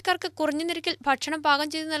 ആവശ്യക്കാർക്ക് കുറഞ്ഞ നിരക്കിൽ ഭക്ഷണം പാകം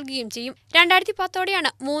ചെയ്ത് നൽകുകയും ചെയ്യും.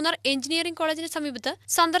 2010ഓടെയാണ് മൂന്നാർ എഞ്ചിനീയറിംഗ് കോളേജിന് സമീപത്ത്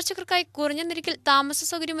സന്ദർശകർക്കായി കുറഞ്ഞ നിരക്കിൽ താമസ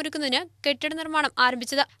സൗകര്യമൊരുക്കുന്നതിന് കെട്ടിട നിർമ്മാണം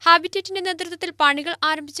ആരംഭിച്ചത്. ഹാബിറ്റേറ്റിന്റെ നേതൃത്വത്തിൽ പണികൾ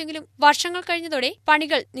ആരംഭിച്ചെങ്കിലും വർഷങ്ങൾ കഴിഞ്ഞതോടെ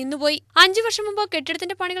പണികൾ നിന്നുപോയി. 5 വർഷം മുമ്പ്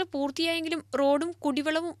കെട്ടിടത്തിന്റെ പണികൾ പൂർത്തിയായെങ്കിലും റോഡും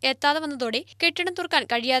കുടിവെള്ളവും എത്താതെ വന്നതോടെ കെട്ടിടം തുറക്കാൻ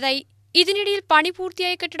കഴിയാതായി. ഇതിനിടയിൽ പണി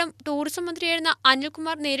പൂർത്തിയായ കെട്ടിടം ടൂറിസം മന്ത്രിയായിരുന്ന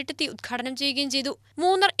അനിൽകുമാർ നേരിട്ടെത്തി ഉദ്ഘാടനം ചെയ്യുകയും ചെയ്തു.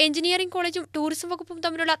 മൂന്നാർ എഞ്ചിനീയറിംഗ് കോളേജും ടൂറിസം വകുപ്പും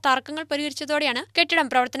തമ്മിലുള്ള തർക്കങ്ങൾ പരിഹരിച്ചതോടെയാണ് കെട്ടിടം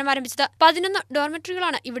പ്രവർത്തനം ആരംഭിച്ചത്. 11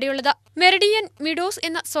 ഡോർമെറ്ററികളാണ് ഇവിടെയുള്ളത്. മെറിഡിയൻ മിഡോസ്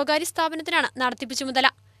എന്ന സ്വകാര്യ സ്ഥാപനത്തിനാണ് നടത്തിപ്പ് ചുമതല.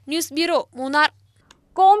 News bureau, Munnar.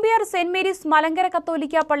 കോമ്പിയാർ saint Mary's Malankara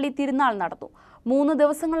കത്തോലിക്ക പള്ളി തിരുനാൾ നടന്നു. 3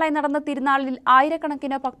 ദിവസങ്ങളായി നടന്ന തിരുനാളിൽ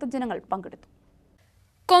ആയിരക്കണക്കിന് ഭക്തജനങ്ങൾ പങ്കെടുത്തു.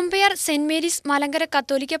 കൊമ്പയാർ സെന്റ് മേരീസ് മലങ്കര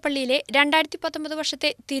കത്തോലിക്ക പള്ളിയിലെ 2019 വർഷത്തെ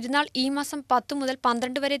തിരുനാൾ ഈ മാസം 10 മുതൽ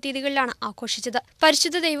 12 വരെ തീയതികളിലാണ് ആഘോഷിച്ചത്.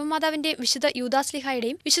 പരിശുദ്ധ ദൈവമാതാവിന്റെ വിശുദ്ധ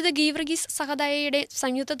യൂദാസ്ലിഹായുടെയും വിശുദ്ധ ഗീവർഗീസ് സഹദായയുടെയും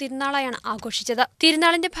സംയുക്ത തിരുനാളായാണ് ആഘോഷിച്ചത്.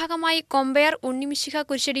 തിരുനാളിന്റെ ഭാഗമായി കൊമ്പയാർ ഉണ്ണിമിശിഹ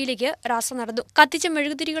കുരിശടിയിലേക്ക് റാസ നടന്നു. കത്തിച്ച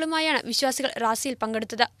മെഴുകുതിരികളുമായാണ് വിശ്വാസികൾ റാസയിൽ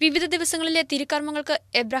പങ്കെടുത്തത്. വിവിധ ദിവസങ്ങളിലെ തിരുക്കർമ്മങ്ങൾക്ക്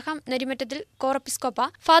Abraham നരിമറ്റത്തിൽ Corepiscopa,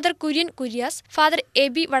 father Kurian Kurias, father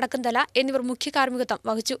AB Vadakkanthala എന്നിവർ മുഖ്യ കാർമ്മികത്വം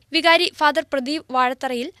വഹിച്ചു. വികാരി father Pradeep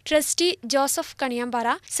വാഴത്തറയിൽ, trustee Joseph കണിയാമ്പാറ,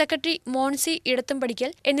 secretary Moncy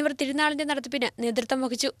ഇടത്തുംപടിക്കൽ എന്നിവർ തിരുനാളിന്റെ നടത്തിപ്പിന് നേതൃത്വം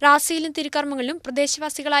വഹിച്ചു. റാസയിലും തിരുക്കർമ്മങ്ങളിലും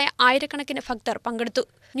പ്രദേശവാസികളായ ആയിരക്കണക്കിന് ഭക്തർ പങ്കെടുത്തു.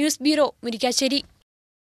 News bureau, Murickassery.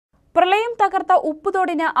 പ്രളയം തകർത്ത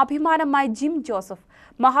ഉപ്പുതോടിന് അഭിമാനമായി ജിം ജോസഫ്.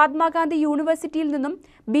 മഹാത്മാഗാന്ധി യൂണിവേഴ്സിറ്റിയിൽ നിന്നും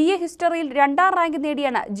BA ഹിസ്റ്ററിയിൽ 2ാം റാങ്ക്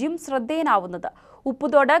നേടിയാണ് ജിം ശ്രദ്ധേയനാവുന്നത്.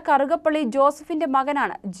 ഉപ്പുതോട് കറുകപ്പള്ളി ജോസഫിന്റെ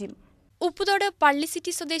മകനാണ് ജിം. ഉപ്പുതോട് പള്ളി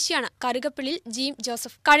സിറ്റി സ്വദേശിയാണ് കറുകപ്പള്ളിയിൽ ജിം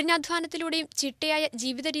ജോസഫ്. കഠിനാധ്വാനത്തിലൂടെയും ചിട്ടയായ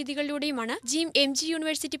ജീവിത രീതികളിലൂടെയുമാണ് ജിം MG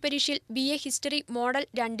യൂണിവേഴ്സിറ്റി പരീക്ഷയിൽ BA ഹിസ്റ്ററി മോഡൽ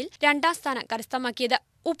 2ൽ 2ാം സ്ഥാനം കരസ്ഥമാക്കിയത്.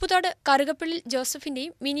 ഉപ്പുതോട് കറുകപ്പള്ളിൽ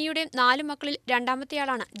ജോസഫിന്റെയും മിനിയുടെയും 4 മക്കളിൽ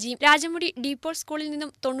രണ്ടാമത്തെയാളാണ് ജിം. രാജമുടി ഡീപോൾ സ്കൂളിൽ നിന്നും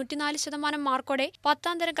 94% മാർക്കോടെ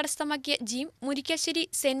 10ാം തരം കരസ്ഥമാക്കിയ gym Murickassery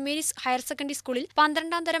saint Mary's higher secondary സ്കൂളിൽ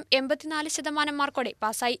 12ാം തരം 84% മാർക്കോടെ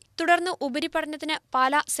പാസായി. തുടർന്ന് ഉപരിപഠനത്തിന്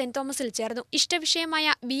പാലാ സെന്റ് തോമസിൽ ചേർന്നു.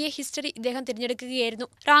 ഇഷ്ടവിഷയമായ BA ഹിസ്റ്ററി ഇദ്ദേഹം തിരഞ്ഞെടുക്കുകയായിരുന്നു.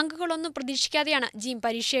 റാങ്കുകളൊന്നും പ്രതീക്ഷിക്കാതെയാണ് ജിം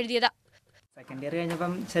പരീക്ഷ എഴുതിയത്. സെക്കൻഡ് ഇയർ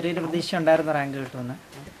കഴിഞ്ഞപ്പം ചെറിയൊരു പ്രതീക്ഷ ഉണ്ടായിരുന്നു റാങ്ക് കിട്ടുമെന്ന്.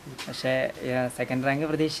 പക്ഷേ സെക്കൻഡ് റാങ്ക്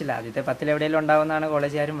പ്രതീക്ഷിച്ചില്ല. ആദ്യത്തെ 10ൽ എവിടെയെങ്കിലും ഉണ്ടാവുമെന്നാണ്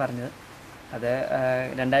കോളേജുകാരും പറഞ്ഞത്. അത്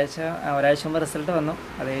ഒരാഴ്ച മുമ്പ് റിസൾട്ട് വന്നു.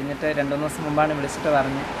 അത് കഴിഞ്ഞിട്ട് 2-3 ദിവസം മുമ്പാണ്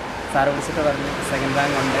സാറ് വിളിച്ചിട്ട് പറഞ്ഞു സെക്കൻഡ്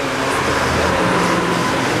റാങ്ക് ഉണ്ട്, യൂണിവേഴ്സിറ്റി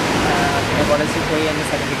പിന്നെ കോളേജിൽ പോയി അതിൻ്റെ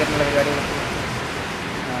സർട്ടിഫിക്കറ്റിനുള്ള പരിപാടികളൊക്കെ.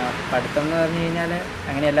 പഠിത്തം എന്ന് പറഞ്ഞു കഴിഞ്ഞാൽ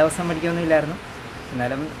അങ്ങനെ എല്ലാ ദിവസവും പഠിക്കുകയൊന്നും ഇല്ലായിരുന്നു.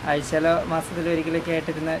 എന്നാലും ആഴ്ചയിലോ മാസത്തിലോ ഒരിക്കലൊക്കെ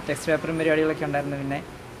ആയിട്ടിരുന്ന ടെക്സ്റ്റ് പേപ്പറും പരിപാടികളൊക്കെ ഉണ്ടായിരുന്നു. പിന്നെ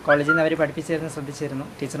കോളേജിൽ നിന്ന് അവർ പഠിപ്പിച്ചിരുന്നു, ശ്രദ്ധിച്ചിരുന്നു.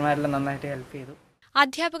 ടീച്ചർമാരെല്ലാം നന്നായിട്ട് ഹെൽപ്പ് ചെയ്തു.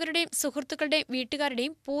 അധ്യാപകരുടെയും സുഹൃത്തുക്കളുടെയും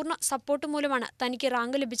വീട്ടുകാരുടെയും പൂർണ്ണ സപ്പോർട്ട് മൂലമാണ് തനിക്ക്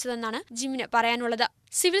റാങ്ക് ലഭിച്ചതെന്നാണ് ജിമ്മിന് പറയാനുള്ളത്.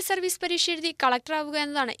 സിവിൽ സർവീസ് പരീക്ഷ എഴുതി കളക്ടറാവുക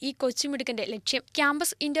എന്നതാണ് ഈ കൊച്ചുമിടുക്കന്റെ ലക്ഷ്യം.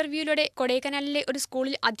 ക്യാമ്പസ് ഇന്റർവ്യൂയിലൂടെ കൊടൈക്കനാലിലെ ഒരു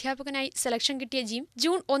സ്കൂളിൽ അധ്യാപകനായി സെലക്ഷൻ കിട്ടിയ ജിം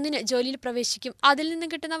ജൂൺ 1 ജോലിയിൽ പ്രവേശിക്കും. അതിൽ നിന്ന്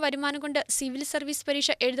കിട്ടുന്ന വരുമാനം കൊണ്ട് സിവിൽ സർവീസ്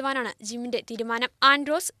പരീക്ഷ എഴുതുവാനാണ് ജിമ്മിന്റെ തീരുമാനം.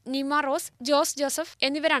 ആൻഡ്രോസ്, നിമ റോസ്, ജോസ് ജോസഫ്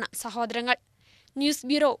എന്നിവരാണ് സഹോദരങ്ങൾ. News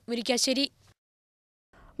bureau, Murickassery.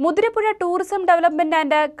 Muthirapuzha tourism development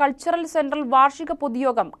and cultural centre വാർഷിക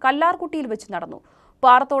പൊതുയോഗം കല്ലാർകുട്ടിയിൽ വെച്ച് നടന്നു.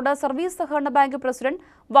 പാറത്തോട് സർവീസ് സഹകരണ ബാങ്ക് പ്രസിഡന്റ്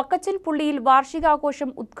വക്കച്ചൻ പുള്ളിയിൽ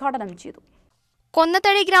വാർഷികാഘോഷം ഉദ്ഘാടനം ചെയ്തു.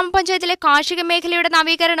 കൊന്നത്തടി ഗ്രാമപഞ്ചായത്തിലെ കാർഷിക മേഖലയുടെ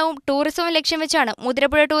നവീകരണവും ടൂറിസവും ലക്ഷ്യം വെച്ചാണ്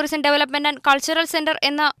Muthirapuzha tourism development and cultural centre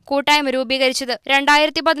എന്ന കൂട്ടായ്മ രൂപീകരിച്ചത്.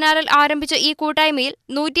 2014 ആരംഭിച്ച ഈ കൂട്ടായ്മയിൽ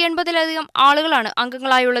 180-ലധികം ആളുകളാണ്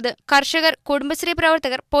അംഗങ്ങളായുള്ളത്. കർഷകർ, കുടുംബശ്രീ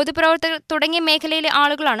പ്രവർത്തകർ, പൊതുപ്രവർത്തകർ തുടങ്ങിയ മേഖലയിലെ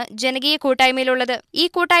ആളുകളാണ് ജനകീയ കൂട്ടായ്മയിലുള്ളത്. ഈ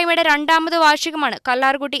കൂട്ടായ്മയുടെ 2ാമത് വാർഷികമാണ്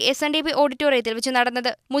കല്ലാർകുട്ടി SNDP ഓഡിറ്റോറിയത്തിൽ വെച്ച്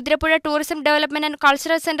നടന്നത്. Muthirapuzha tourism development and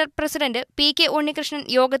cultural centre president PK Unnikrishnan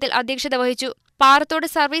യോഗത്തിൽ അധ്യക്ഷത വഹിച്ചു. പാറത്തോട്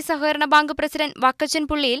സർവീസ് സഹകരണ ബാങ്ക് പ്രസിഡന്റ് വക്കച്ചൻ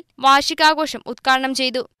പുള്ളിയിൽ വാർഷികാഘോഷം ഉദ്ഘാടനം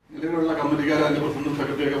ചെയ്തു. നിലവിലുള്ള കമ്മിറ്റിക്കാരെ പ്രസിഡന്റും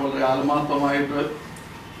സെക്രട്ടറിയൊക്കെ വളരെ ആത്മാർത്ഥമായിട്ട്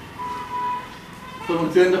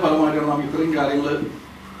ശ്രമിച്ചതിന്റെ ഫലമായിട്ടാണ് നമുക്ക് ഇത്രയും കാര്യങ്ങൾ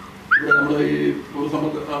ഇവിടെ നമ്മൾ ഈ ടൂറിസം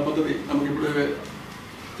പദ്ധതി നമുക്കിവിടെ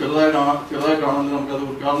ചെറുതായിട്ടാണെങ്കിലും നമുക്കത്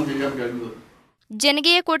ഉദ്ഘാടനം ചെയ്യാൻ കഴിഞ്ഞത്.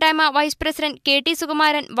 ജനകീയ കൂട്ടായ്മ വൈസ് പ്രസിഡന്റ് KT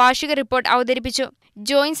സുകുമാരൻ വാർഷിക റിപ്പോർട്ട് അവതരിപ്പിച്ചു.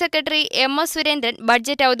 Joint secretary MS Surendran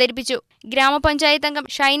budget അവതരിപ്പിച്ചു. ഗ്രാമപഞ്ചായത്ത് അംഗം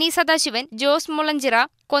ഷൈനി സദാശിവൻ, ജോസ് മുളഞ്ചിറ,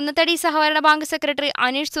 കൊന്നത്തടി സഹകരണ ബാങ്ക് സെക്രട്ടറി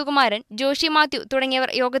അനീഷ് സുകുമാരൻ, ജോഷി മാത്യു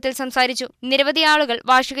തുടങ്ങിയവർ യോഗത്തിൽ സംസാരിച്ചു. നിരവധി ആളുകൾ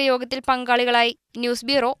വാർഷിക യോഗത്തിൽ പങ്കാളികളായി. News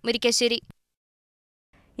bureau, Murickassery.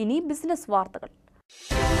 ഇനി ബിസിനസ് വാർത്തകൾ.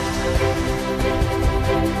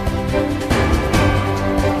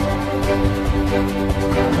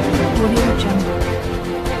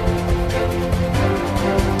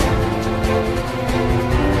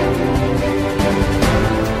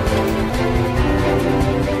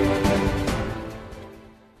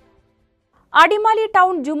 അടിമാലി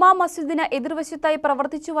ടൗൺ ജുമാ മസ്ജിദിന് എതിർവശത്തായി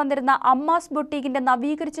പ്രവർത്തിച്ചു വന്നിരുന്ന അമ്മാസ് ബൊട്ടീക്കിന്റെ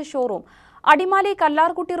നവീകരിച്ച ഷോറൂം അടിമാലി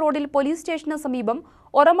കല്ലാർകുട്ടി റോഡിൽ പോലീസ് സ്റ്റേഷന് സമീപം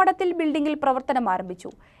ഒറമടത്തിൽ ബിൽഡിംഗിൽ പ്രവർത്തനം ആരംഭിച്ചു.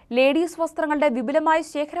 ലേഡീസ് വസ്ത്രങ്ങളുടെ വിപുലമായ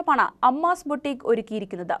ശേഖരമാണ് അമ്മാസ് ബൊട്ടീക്ക്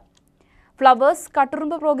ഒരുക്കിയിരിക്കുന്നത്. ഫ്ലവേഴ്സ്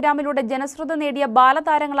കട്ടുറുമ്പ് പ്രോഗ്രാമിലൂടെ ജനശ്രദ്ധ നേടിയ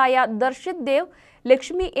ബാലതാരങ്ങളായ ദർശിത് ദേവ്,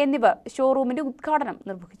 ലക്ഷ്മി എന്നിവർ ഷോറൂമിന്റെ ഉദ്ഘാടനം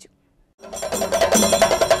നിർവഹിച്ചു.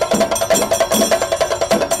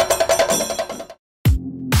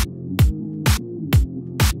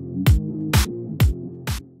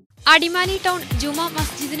 അടിമാലി ടൗൺ ജുമാ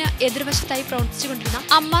മസ്ജിദിന് എതിർവശത്തായി പ്രവർത്തിച്ചുകൊണ്ടിരുന്ന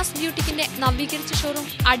അമ്മാസ് ബ്യൂട്ടിക്കിന്റെ നവീകരിച്ച ഷോറൂം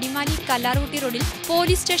അടിമാലി കല്ലാർകുട്ടി റോഡിൽ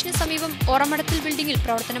പോലീസ് സ്റ്റേഷന് സമീപം ഒറമടത്തിൽ ബിൽഡിംഗിൽ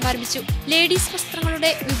പ്രവർത്തനം ആരംഭിച്ചു. ലേഡീസ്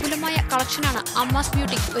വസ്ത്രങ്ങളുടെ വിപുലമായ കളക്ഷനാണ് അമ്മാസ്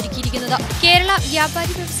ബ്യൂട്ടിക് ഒരുക്കിയിരിക്കുന്നത്. കേരള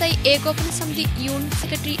വ്യാപാരി വ്യവസായി ഏകോപന സമിതി യൂണിറ്റ്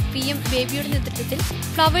സെക്രട്ടറി PM ബേബിയുടെ നേതൃത്വത്തിൽ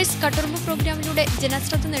ഫ്ലവേഴ്സ് കട്ടുറുമ്പ് പ്രോഗ്രാമിലൂടെ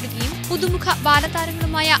ജനശ്രദ്ധ നേടുകയും പുതുമുഖ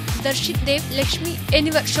ബാലതാരങ്ങളുമായ ദർശിത് ദേവ്, ലക്ഷ്മി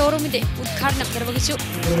എന്നിവർ ഷോറൂമിന്റെ ഉദ്ഘാടനം നിർവഹിച്ചു.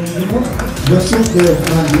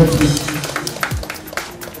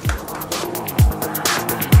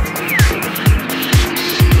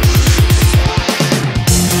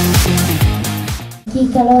 ഈ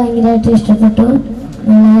കട ഭയങ്കരമായിട്ട് ഇഷ്ടപ്പെട്ടു.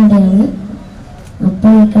 നല്ല കടയാണ്.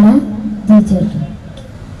 അപ്പോൾ ഈ കട ജയിച്ചു.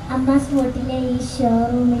 അമ്മാസ് ബോട്ടിലെ ഈ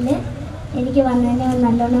ഷോറൂമിൽ എനിക്ക് വന്നതിന്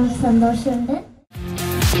നല്ലോണം സന്തോഷമുണ്ട്.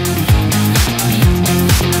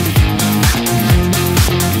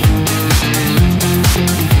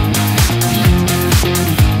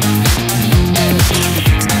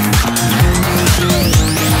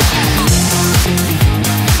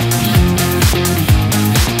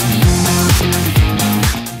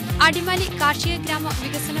 അടിമാലി കാർഷിക ഗ്രാമ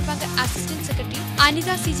വികസന bank assistant secretary Anitha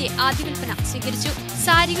CJ ആദ്യ വിൽപ്പന സ്വീകരിച്ചു.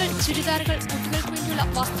 സാരികൾ, ചുരിദാറുകൾ, കുട്ടികൾക്ക് വേണ്ടിയുള്ള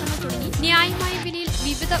വസ്ത്രങ്ങൾ തുടങ്ങി ന്യായമായ വിലയിൽ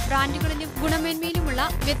വിവിധ ബ്രാൻഡുകളിലും ഗുണമേന്മയിലുമുള്ള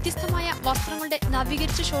വ്യത്യസ്തമായ വസ്ത്രങ്ങളുടെ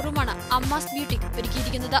നവീകരിച്ച ഷോറൂമാണ് അമ്മാസ് ബ്യൂട്ടിക്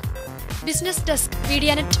ഒരുക്കിയിരിക്കുന്നത്. Business desk,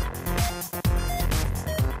 Medianet.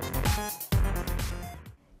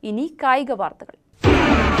 ഇനി കായിക വാർത്തകൾ.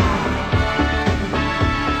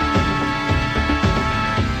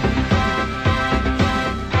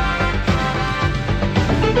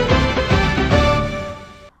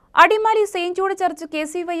 Adimali Saint Jude church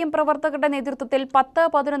KCYM പ്രവർത്തകരുടെ നേതൃത്വത്തിൽ 10,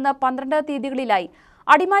 11, 12 തീയതികളിലായി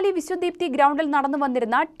അടിമാലി വിശ്വദീപ്തി ഗ്രൗണ്ടിൽ നടന്നു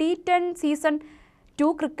വന്നിരുന്ന T10 സീസൺ 2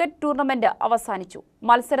 ക്രിക്കറ്റ് ടൂർണമെന്റ് അവസാനിച്ചു.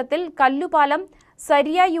 മത്സരത്തിൽ കല്ലുപാലം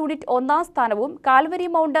സരിയ യൂണിറ്റ് 1ാം സ്ഥാനവും കാൽവരി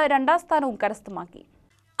മൗണ്ട് 2ാം സ്ഥാനവും കരസ്ഥമാക്കി.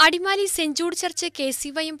 Adimali saint Jude church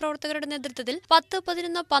KCYM പ്രവർത്തകരുടെ നേതൃത്വത്തിൽ 10,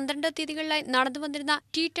 11, 12 തീയതികളിലായി നടന്നുവന്നിരുന്ന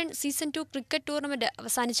T10 സീസൺ 2 ക്രിക്കറ്റ് ടൂർണമെന്റ്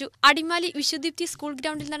അവസാനിച്ചു. അടിമാലി വിശ്വദീപ്തി സ്കൂൾ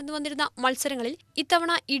ഗ്രൗണ്ടിൽ നടന്നുവന്നിരുന്ന മത്സരങ്ങളിൽ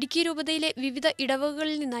ഇത്തവണ ഇടുക്കി രൂപതയിലെ വിവിധ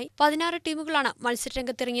ഇടവകകളിൽ നിന്നായി 16 ടീമുകളാണ്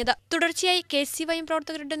മത്സരരംഗത്തിറങ്ങിയത്. തുടർച്ചയായി KCYM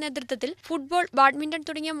പ്രവർത്തകരുടെ നേതൃത്വത്തിൽ ഫുട്ബോൾ, ബാഡ്മിന്റൺ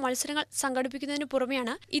തുടങ്ങിയ മത്സരങ്ങൾ സംഘടിപ്പിക്കുന്നതിനു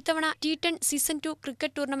പുറമെയാണ് ഇത്തവണ T10 സീസൺ 2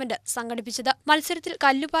 ക്രിക്കറ്റ് ടൂർണമെന്റ് സംഘടിപ്പിച്ചത്. മത്സരത്തിൽ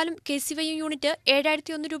കല്ലുപാലം KCYM യൂണിറ്റ്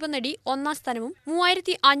 7001 രൂപ നേടി 1ാം സ്ഥാനവും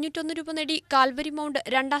 3501 രൂപ നേടി കാൽവരി മൗണ്ട്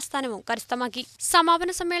 2ാം സ്ഥാനവും കരസ്ഥമാക്കി.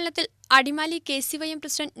 സമാപന സമ്മേളനത്തിൽ അടിമാലി KCYM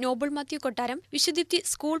പ്രസിഡന്റ് നോബിൾ മാത്യു കൊട്ടാരം, Vishwadeepthi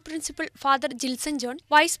school principal father Jilson John,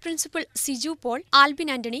 vice principal Siju Paul,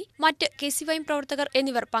 Albin Antony, മറ്റ് KCYM പ്രവർത്തകർ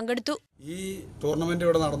എന്നിവർ പങ്കെടുത്തു. ഈ ടൂർണമെന്റ്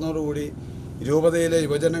ഇവിടെ നടന്നതോടുകൂടി രൂപതയിലെ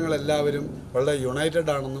യുവജനങ്ങളെല്ലാവരും വളരെ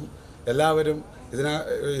യുണൈറ്റഡ് ആണെന്നും എല്ലാവരും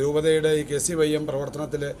രൂപതയുടെ ഈ KCYM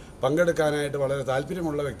പ്രവർത്തനത്തിൽ പങ്കെടുക്കാനായിട്ട് വളരെ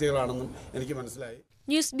താല്പര്യമുള്ള വ്യക്തികളാണെന്നും എനിക്ക് മനസ്സിലായി.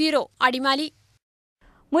 News bureau, Adimali.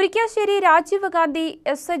 മുരിക്കാശ്ശേരി രാജീവ് ഗാന്ധി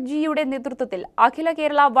SHGയുടെ നേതൃത്വത്തിൽ അഖില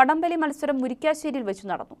കേരള വടംവലി മത്സരം മുരിക്കാശ്ശേരിയിൽ വെച്ച്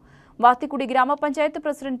നടന്നു. വാത്തിക്കുടി ഗ്രാമപഞ്ചായത്ത്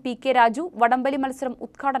പ്രസിഡന്റ് PK രാജു വടംവലി മത്സരം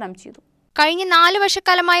ഉദ്ഘാടനം ചെയ്തു. കഴിഞ്ഞ 4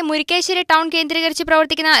 വർഷക്കാലമായി മുരിക്കാശ്ശേരി ടൗൺ കേന്ദ്രീകരിച്ച്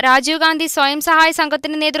പ്രവർത്തിക്കുന്ന രാജീവ് ഗാന്ധി സ്വയം സഹായ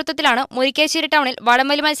സംഘത്തിന്റെ നേതൃത്വത്തിലാണ് മുരിക്കാശ്ശേരി ടൗണിൽ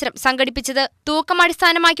വടംവലി മത്സരം സംഘടിപ്പിച്ചത്. തൂക്കം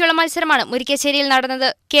അടിസ്ഥാനമാക്കിയുള്ള മത്സരമാണ് മുരിക്കാശ്ശേരിയിൽ നടന്നത്.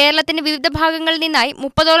 കേരളത്തിന്റെ വിവിധ ഭാഗങ്ങളിൽ നിന്നായി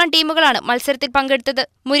 30ഓളം ടീമുകളാണ് മത്സരത്തിൽ പങ്കെടുത്തത്.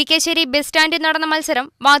 മുരിക്കാശ്ശേരി ബസ് സ്റ്റാൻഡിൽ നടന്ന മത്സരം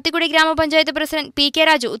വാത്തിക്കുടി ഗ്രാമപഞ്ചായത്ത് പ്രസിഡന്റ് PK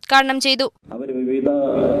രാജു ഉദ്ഘാടനം ചെയ്തു. അവർ വിവിധ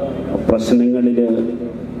പ്രശ്നങ്ങളിൽ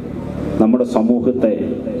നമ്മുടെ സമൂഹത്തെ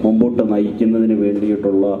മുമ്പോട്ട് നയിക്കുന്നതിന്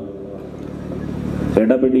വേണ്ടിയിട്ടുള്ള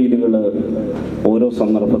ഇടപെടലുകൾ ഓരോ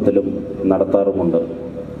സന്ദർഭത്തിലും നടത്താറുമുണ്ട്.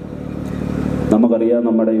 നമുക്കറിയാം,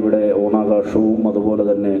 നമ്മുടെ ഇവിടെ ഓണാഘോഷവും അതുപോലെ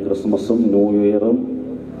തന്നെ ക്രിസ്മസും ന്യൂ ഇയറും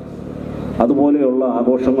അതുപോലെയുള്ള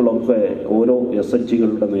ആഘോഷങ്ങളൊക്കെ ഓരോ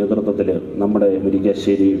SHGകളുടെ നേതൃത്വത്തിൽ നമ്മുടെ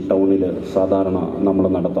മുരിക്കാശ്ശേരി ടൗണിൽ സാധാരണ നമ്മൾ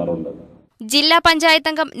നടത്താറുണ്ട്. ജില്ലാ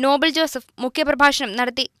പഞ്ചായത്ത് അംഗം നോബൽ ജോസഫ് മുഖ്യപ്രഭാഷണം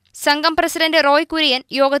നടത്തി. സംഘം പ്രസിഡന്റ് റോയ് കുര്യൻ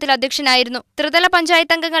യോഗത്തിൽ അധ്യക്ഷനായിരുന്നു. ത്രിതല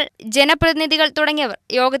പഞ്ചായത്ത് അംഗങ്ങൾ, ജനപ്രതിനിധികൾ തുടങ്ങിയവർ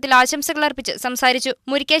യോഗത്തിൽ ആശംസകൾ അർപ്പിച്ച് സംസാരിച്ചു.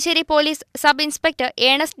 Murickassery police sub inspector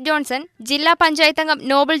Ernest Johnson, ജില്ലാ പഞ്ചായത്ത് അംഗം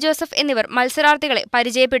നോബൽ ജോസഫ് എന്നിവർ മത്സരാർത്ഥികളെ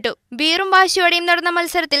പരിചയപ്പെട്ടു. വീറും വാശിയോടെയും നടന്ന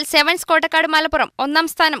മത്സരത്തിൽ സെവൻസ് കോട്ടക്കാട് മലപ്പുറം 1ാം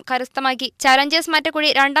സ്ഥാനം കരസ്ഥമാക്കി. ചലഞ്ചേഴ്സ്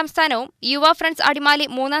മറ്റക്കുഴി 2ാം സ്ഥാനവും യുവ ഫ്രണ്ട്സ് അടിമാലി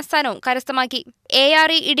 3ാം സ്ഥാനവും കരസ്ഥമാക്കി.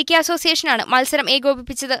 ARE ഇടുക്കി അസോസിയേഷനാണ് മത്സരം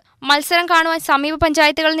ഏകോപിപ്പിച്ചത്. മത്സരം കാണുവാൻ സമീപ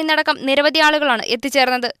പഞ്ചായത്തുകളിൽ നിന്നടക്കം നിരവധി ആളുകളാണ്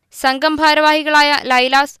എത്തിച്ചേർന്നത്. സംഘം ഭാരവാഹികളായ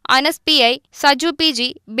Lailas, Anas PI, Saju PG,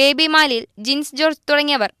 baby മാലിൽ, Jins George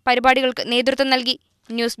തുടങ്ങിയവർ പരിപാടികൾക്ക് നേതൃത്വം നൽകി.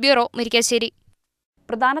 News bureau, Murickassery.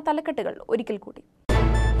 പ്രധാന തലക്കെട്ടുകൾ ഒരിക്കൽ കൂടി.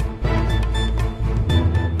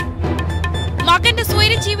 മകന്റെ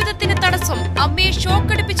സ്വൈര ജീവിതത്തിന് തടസ്സം, അമ്മയെ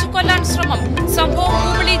ഷോക്കടിപ്പിച്ചു കൊല്ലാൻ ശ്രമം. സംഭവം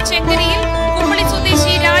കുമളി ചെങ്കരയിൽ. കുമളി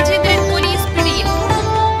സ്വദേശി രാജേന്ദ്രൻ പോലീസ് പിടിയിൽ.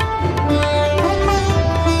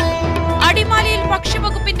 അടിമാലിയിൽ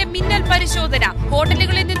ഭക്ഷ്യവകുപ്പിന്റെ മിന്നൽ പരിശോധന.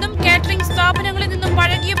 ഹോട്ടലുകളിൽ നിന്നും കാറ്ററിംഗ് സ്ഥാപനങ്ങളിൽ നിന്നും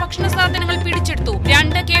പഴകിയ ഭക്ഷണ സാധനങ്ങൾ പിടിച്ചെടുത്തു.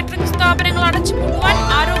 2 കാറ്ററിംഗ് സ്ഥാപനങ്ങൾ അടച്ചുപൂട്ടുവാൻ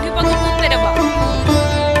ആരോഗ്യവകുപ്പ് ഉത്തരവ്.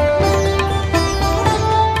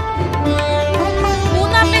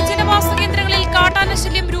 മൂന്നാറിലെ ജനവാസ കേന്ദ്രങ്ങളിൽ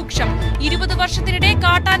കാട്ടാനശല്യം രൂക്ഷം. 20 വർഷത്തിനിടെ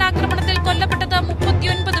കാട്ടാനാക്രമണത്തിൽ കൊല്ലപ്പെട്ടത്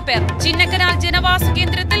 39 പേർ. ചിന്നക്കനാൽ ജനവാസ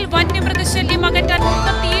കേന്ദ്രത്തിൽ വന്യമൃഗശല്യം അകറ്റാൻ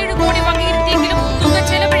 37 കോടി വകയിരുത്തിയെങ്കിലും തുക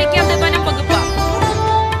ചെലവഴിക്കാതെ വനം വകുപ്പ്.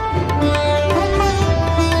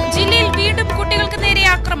 ജില്ലയിൽ വീണ്ടും കുട്ടികൾക്ക് നേരെ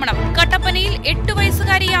ആക്രമണം. കട്ടപ്പനയിൽ 8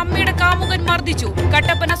 വയസ്സുകാരിയെ അമ്മയുടെ കാമുകൻ മർദ്ദിച്ചു.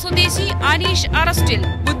 കട്ടപ്പന സ്വദേശി അനീഷ് അറസ്റ്റിൽ.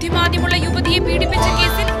 ബുദ്ധിമാന്ദ്യമുള്ള യുവതിയെ പീഡിപ്പിച്ച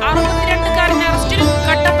കേസിൽ 62കാരൻ അറസ്റ്റിൽ.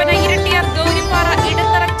 കട്ടപ്പന ഇരട്ടിയാർ ഗൗരിപ്പാറ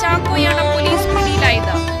ഇടത്തറ ചാക്കോയാണ് പോലീസ്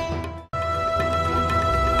പിടിയിലായത്.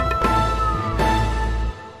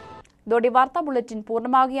 ഇതോടെ വാർത്താ ബുള്ളറ്റിൻ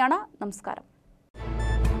പൂർണ്ണമാവുകയാണ്. നമസ്കാരം.